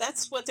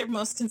 that's what they're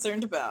most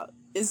concerned about,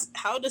 is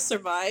how to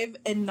survive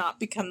and not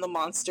become the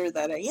monster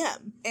that I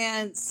am.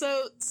 And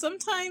so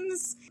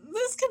sometimes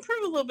this can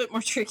prove a little bit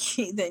more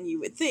tricky than you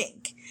would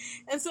think.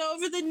 And so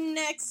over the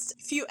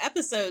next few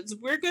episodes,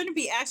 we're going to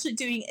be actually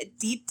doing a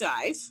deep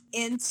dive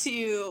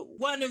into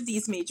one of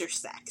these major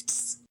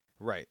sects.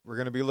 Right. We're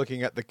going to be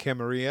looking at the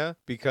Camarilla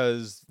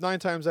because 9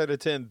 times out of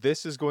 10,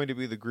 this is going to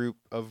be the group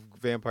of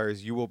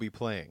vampires you will be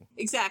playing.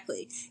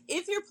 Exactly.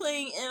 If you're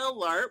playing in a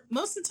LARP,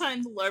 most of the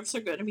time the LARPs are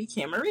going to be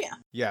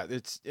Camarilla. Yeah,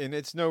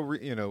 it's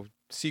no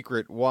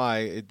secret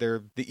why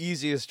they're the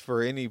easiest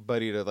for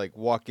anybody to like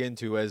walk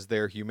into, as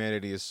their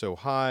humanity is so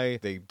high.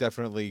 They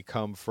definitely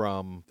come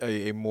from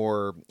a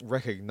more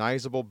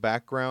recognizable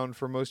background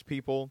for most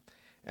people.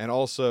 And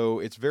also,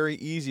 it's very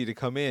easy to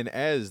come in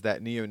as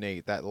that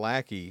neonate, that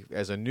lackey,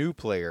 as a new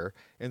player,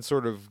 and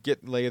sort of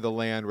lay of the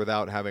land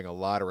without having a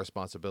lot of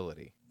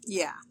responsibility.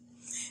 Yeah.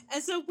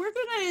 And so we're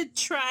going to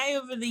try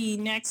over the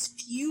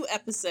next few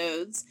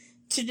episodes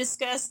to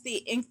discuss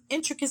the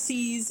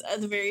intricacies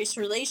of the various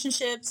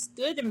relationships,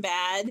 good and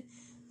bad,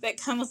 that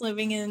come with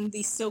living in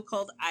the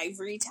so-called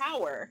ivory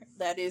tower,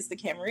 that is the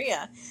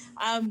Camarilla.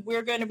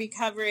 We're going to be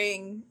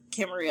covering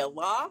Camarilla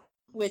law,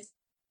 which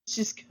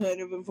is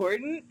kind of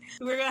important.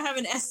 We're going to have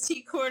an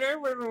ST corner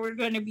where we're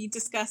going to be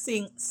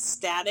discussing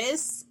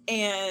status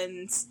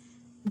and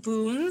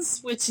boons,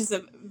 which is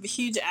a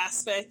huge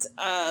aspect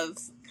of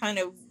kind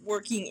of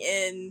working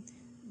in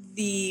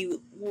the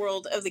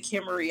world of the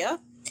Camarilla.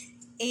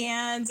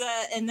 And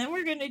then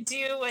we're going to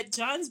do what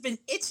John's been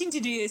itching to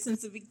do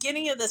since the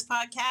beginning of this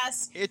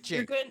podcast. Itching.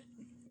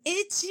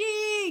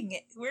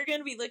 We're going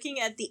to be looking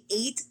at the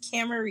 8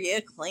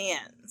 Camarilla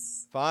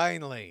clans.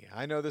 Finally.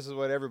 I know this is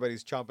what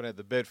everybody's chomping at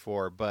the bit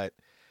for, but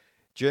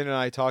Jen and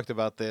I talked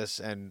about this,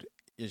 and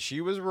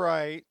she was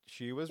right.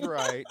 She was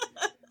right.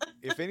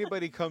 If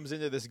anybody comes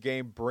into this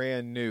game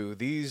brand new,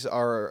 this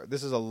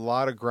is a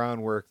lot of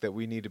groundwork that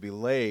we need to be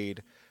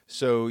laid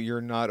so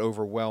you're not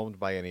overwhelmed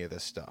by any of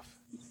this stuff.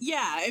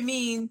 Yeah, I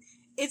mean,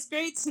 it's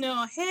great to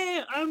know,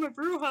 hey, I'm a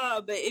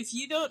Bruja, but if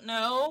you don't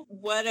know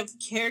what a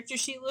character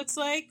she looks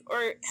like,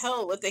 or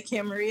hell, what the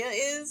Camarilla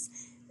is,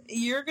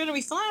 you're going to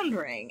be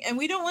floundering. And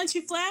we don't want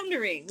you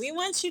floundering. We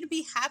want you to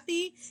be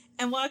happy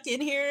and walk in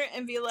here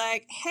and be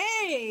like,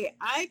 hey,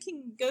 I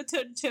can go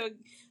toe-to-toe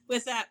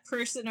with that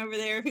person over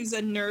there who's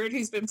a nerd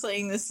who's been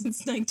playing this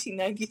since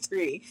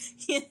 1993,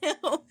 you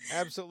know?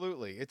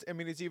 Absolutely.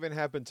 It's even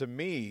happened to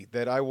me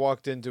that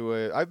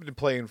I've been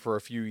playing for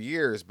a few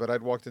years, but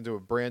I'd walked into a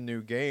brand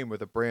new game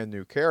with a brand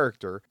new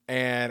character,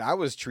 and I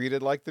was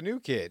treated like the new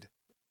kid.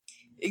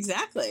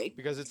 Exactly.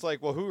 Because it's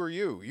like, well, who are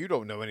you? You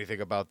don't know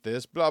anything about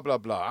this, blah, blah,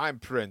 blah. I'm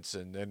Prince,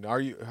 and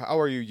how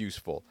are you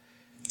useful?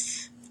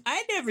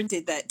 I never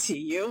did that to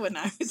you when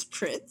I was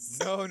Prince.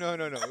 No.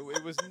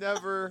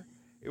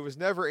 It was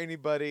never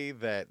anybody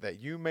that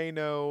you may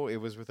know. It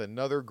was with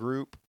another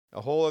group,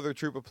 a whole other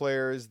troop of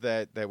players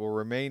that will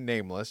remain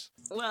nameless.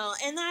 Well,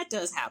 and that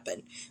does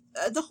happen.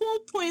 The whole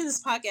point of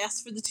this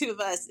podcast for the two of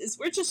us is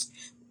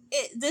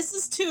this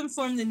is to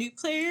inform the new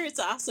player. It's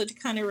also to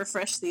kind of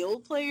refresh the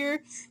old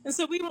player. And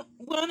so we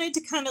wanted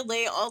to kind of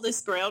lay all this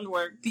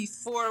groundwork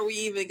before we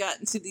even got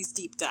into these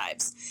deep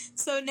dives.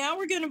 So now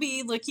we're going to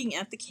be looking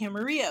at the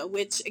Camarilla,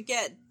 which,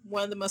 again,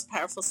 one of the most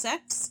powerful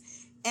sects.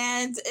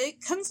 And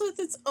it comes with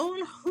its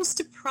own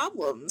host of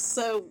problems.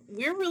 So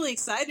we're really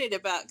excited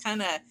about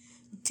kind of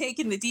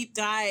taking the deep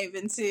dive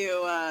into,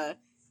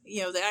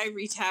 the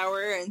Ivory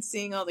Tower and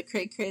seeing all the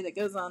cray-cray that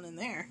goes on in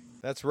there.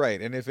 That's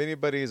right. And if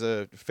anybody's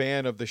a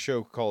fan of the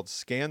show called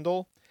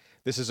Scandal,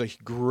 this is a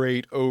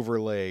great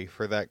overlay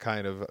for that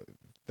kind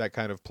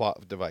of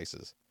plot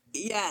devices.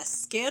 Yes,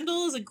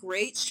 Scandal is a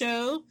great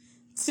show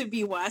to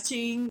be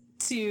watching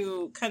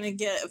to kind of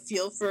get a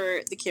feel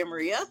for the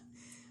Camarilla.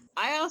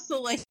 I also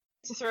like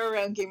to throw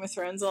around Game of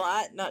Thrones a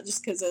lot, not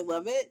just because I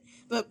love it,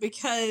 but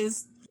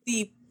because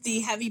the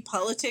heavy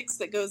politics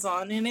that goes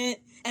on in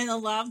it and a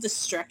lot of the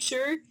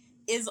structure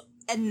is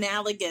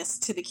analogous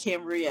to the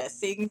Camarilla.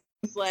 Things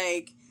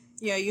like,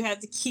 you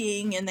have the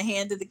king and the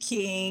hand of the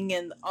king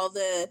and all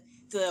the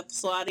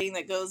plotting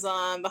that goes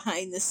on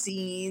behind the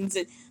scenes,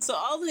 and so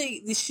all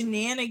the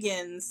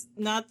shenanigans,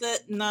 not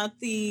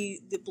the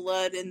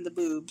blood and the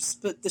boobs,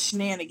 but the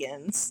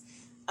shenanigans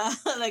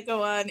that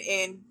go on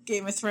in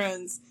Game of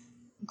Thrones.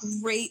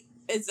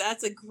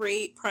 That's a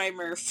great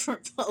primer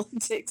for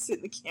politics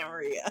in the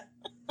Camarilla.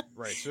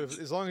 Right. So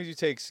as long as you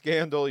take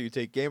Scandal, you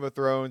take Game of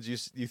Thrones,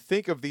 you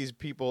think of these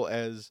people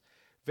as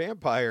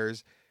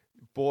vampires,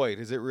 boy,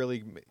 does it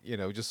really,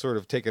 just sort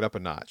of take it up a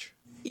notch.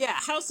 Yeah,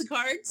 House of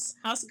Cards.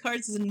 House of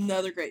Cards is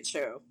another great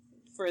show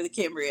for the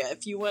Camarilla.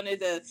 If you wanted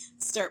to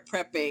start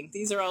prepping,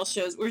 these are all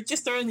shows. We're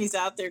just throwing these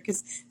out there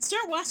because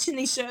start watching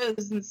these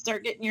shows and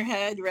start getting your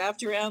head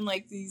wrapped around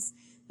like this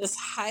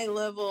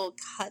high-level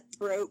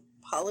cutthroat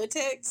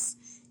politics.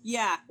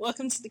 Yeah,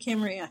 welcome to the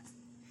Camarilla.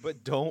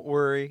 But don't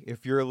worry,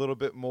 if you're a little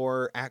bit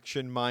more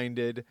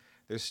action-minded,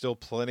 there's still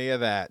plenty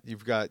of that.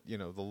 You've got,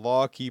 the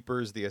law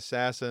keepers, the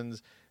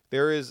assassins.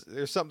 There's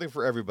something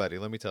for everybody,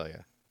 let me tell you.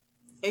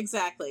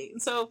 Exactly.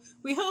 So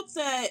we hope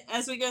that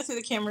as we go through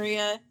the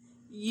Camarilla,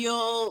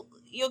 you'll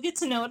get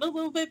to know it a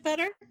little bit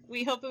better.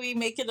 We hope that we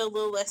make it a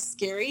little less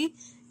scary,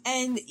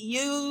 and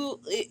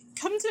you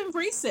come to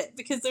embrace it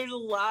because there's a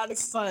lot of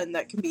fun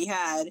that can be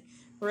had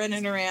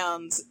running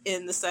around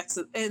in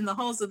the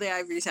halls of the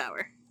Ivory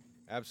Tower.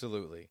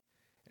 Absolutely.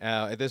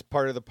 At this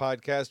part of the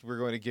podcast, we're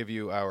going to give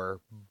you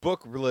our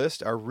book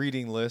list, our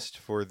reading list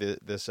for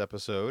this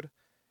episode.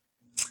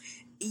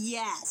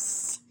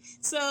 Yes.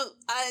 So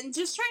I'm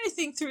just trying to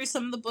think through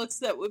some of the books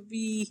that would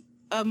be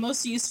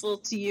most useful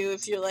to you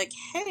if you're like,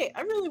 hey,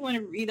 I really want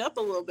to read up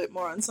a little bit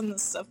more on some of the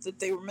stuff that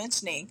they were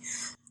mentioning.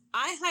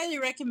 I highly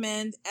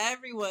recommend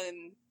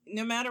everyone,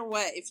 no matter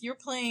what, if you're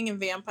playing a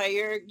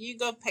vampire, you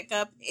go pick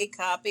up a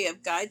copy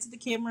of Guide to the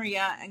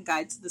Camarilla and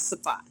Guide to the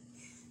Sabbat.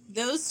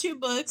 Those two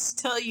books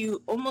tell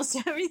you almost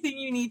everything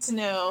you need to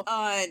know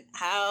on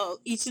how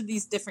each of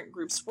these different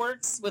groups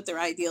works, what their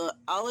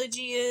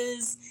ideology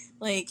is,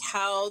 like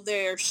how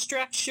they're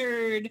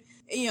structured,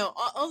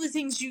 all the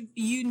things you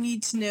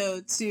need to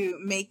know to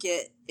make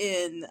it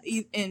in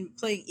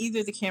playing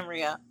either the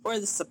Camarilla or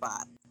the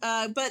Sabbat.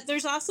 But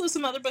there's also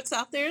some other books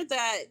out there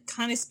that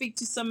kind of speak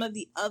to some of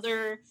the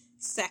other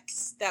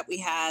sects that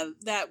we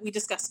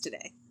discussed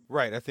today.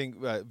 Right. I think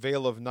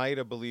Veil of Night,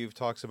 I believe,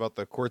 talks about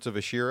the Courts of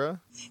Ashira.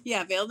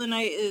 Yeah, Veil of the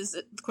Night is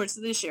the Courts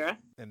of the Ashira.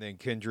 And then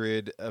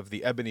Kindred of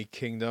the Ebony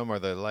Kingdom or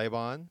the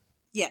Laban.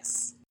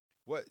 Yes.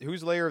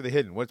 Who's Lair of the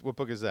Hidden? What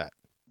book is that?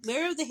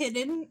 Lair of the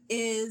Hidden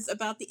is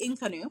about the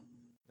Incarnu.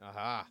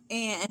 Aha.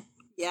 And,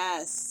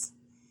 yes.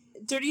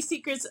 Dirty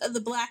Secrets of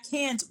the Black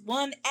Hand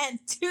 1 and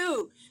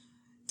 2.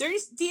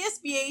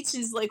 DSBH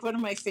is like one of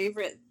my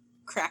favorite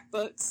crack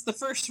books. The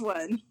first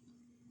one.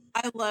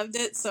 I loved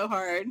it so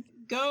hard.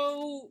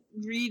 Go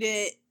read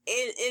it.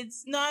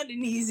 It's not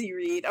an easy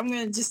read. I'm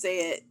going to just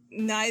say it.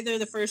 Neither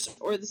the first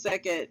or the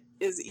second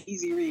is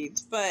easy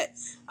reads. But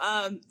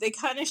they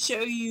kind of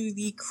show you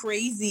the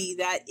crazy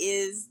that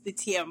is the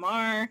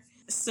TMR.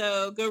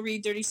 So go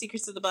read Dirty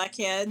Secrets of the Black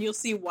Hand. You'll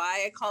see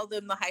why I call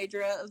them the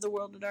Hydra of the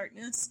World of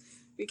Darkness.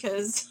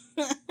 Because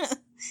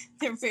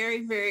they're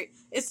very, very...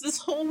 It's this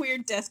whole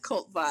weird death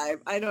cult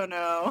vibe. I don't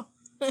know.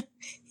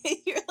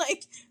 You're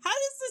like, how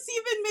does this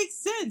even make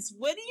sense?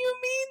 What do you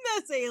mean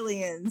that's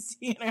aliens?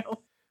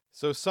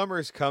 So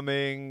summer's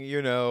coming,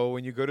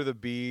 when you go to the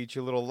beach,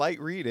 a little light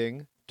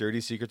reading,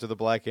 Dirty Secrets of the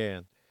Black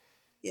Hand.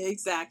 Yeah,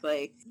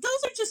 exactly.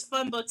 Those are just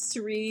fun books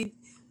to read.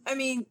 I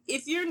mean,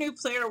 if you're a new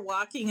player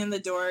walking in the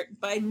door,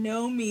 by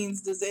no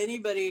means does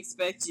anybody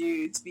expect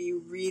you to be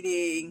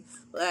reading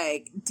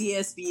like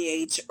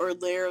DSBH or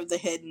Lair of the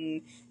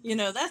Hidden.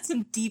 That's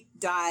some deep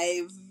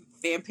dive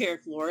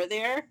vampiric lore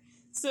there.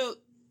 So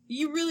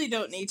you really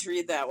don't need to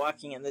read that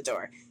walking in the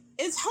door.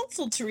 It's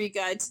helpful to read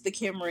Guide to the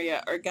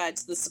Camarilla or Guide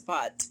to the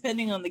Sabbat,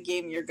 depending on the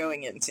game you're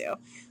going into.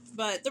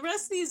 But the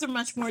rest of these are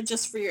much more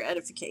just for your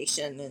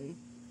edification and,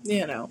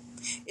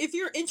 if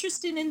you're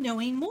interested in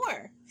knowing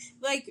more,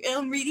 like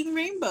reading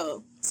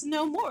Rainbow, to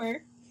know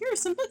more, here are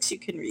some books you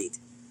can read.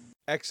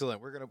 Excellent.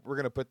 We're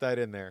gonna put that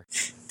in there.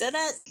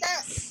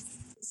 Da-da-da.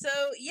 So,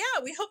 yeah,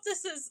 we hope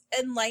this has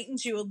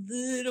enlightened you a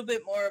little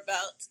bit more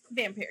about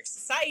Vampiric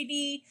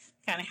Society,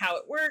 kind of how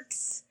it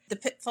works, the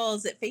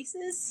pitfalls it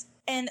faces.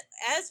 And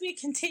as we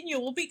continue,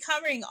 we'll be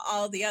covering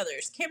all the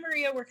others.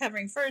 Camarilla we're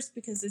covering first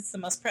because it's the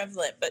most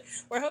prevalent, but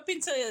we're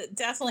hoping to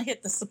definitely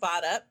hit the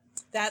Sabbat up.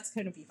 That's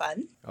going to be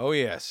fun. Oh,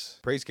 yes.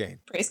 Praise Gain.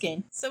 Praise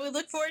Gain. So we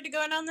look forward to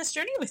going on this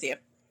journey with you.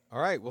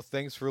 All right. Well,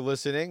 thanks for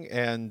listening,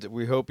 and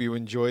we hope you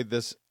enjoyed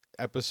this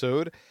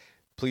episode.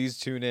 Please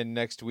tune in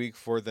next week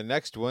for the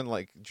next one.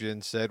 Like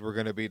Jen said, we're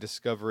going to be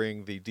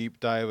discovering the deep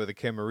dive of the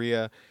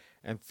Camarilla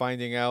and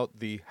finding out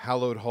the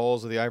hallowed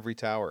halls of the Ivory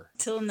Tower.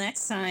 Till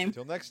next time.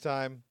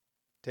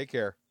 Take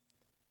care.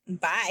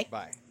 Bye.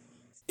 Bye.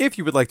 If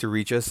you would like to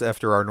reach us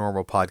after our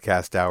normal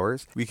podcast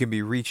hours, we can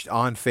be reached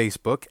on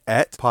Facebook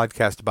at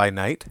Podcast by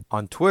Night,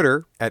 on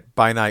Twitter at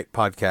By Night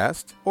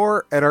Podcast,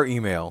 or at our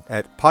email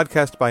at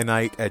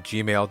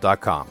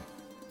podcastbynight@gmail.com.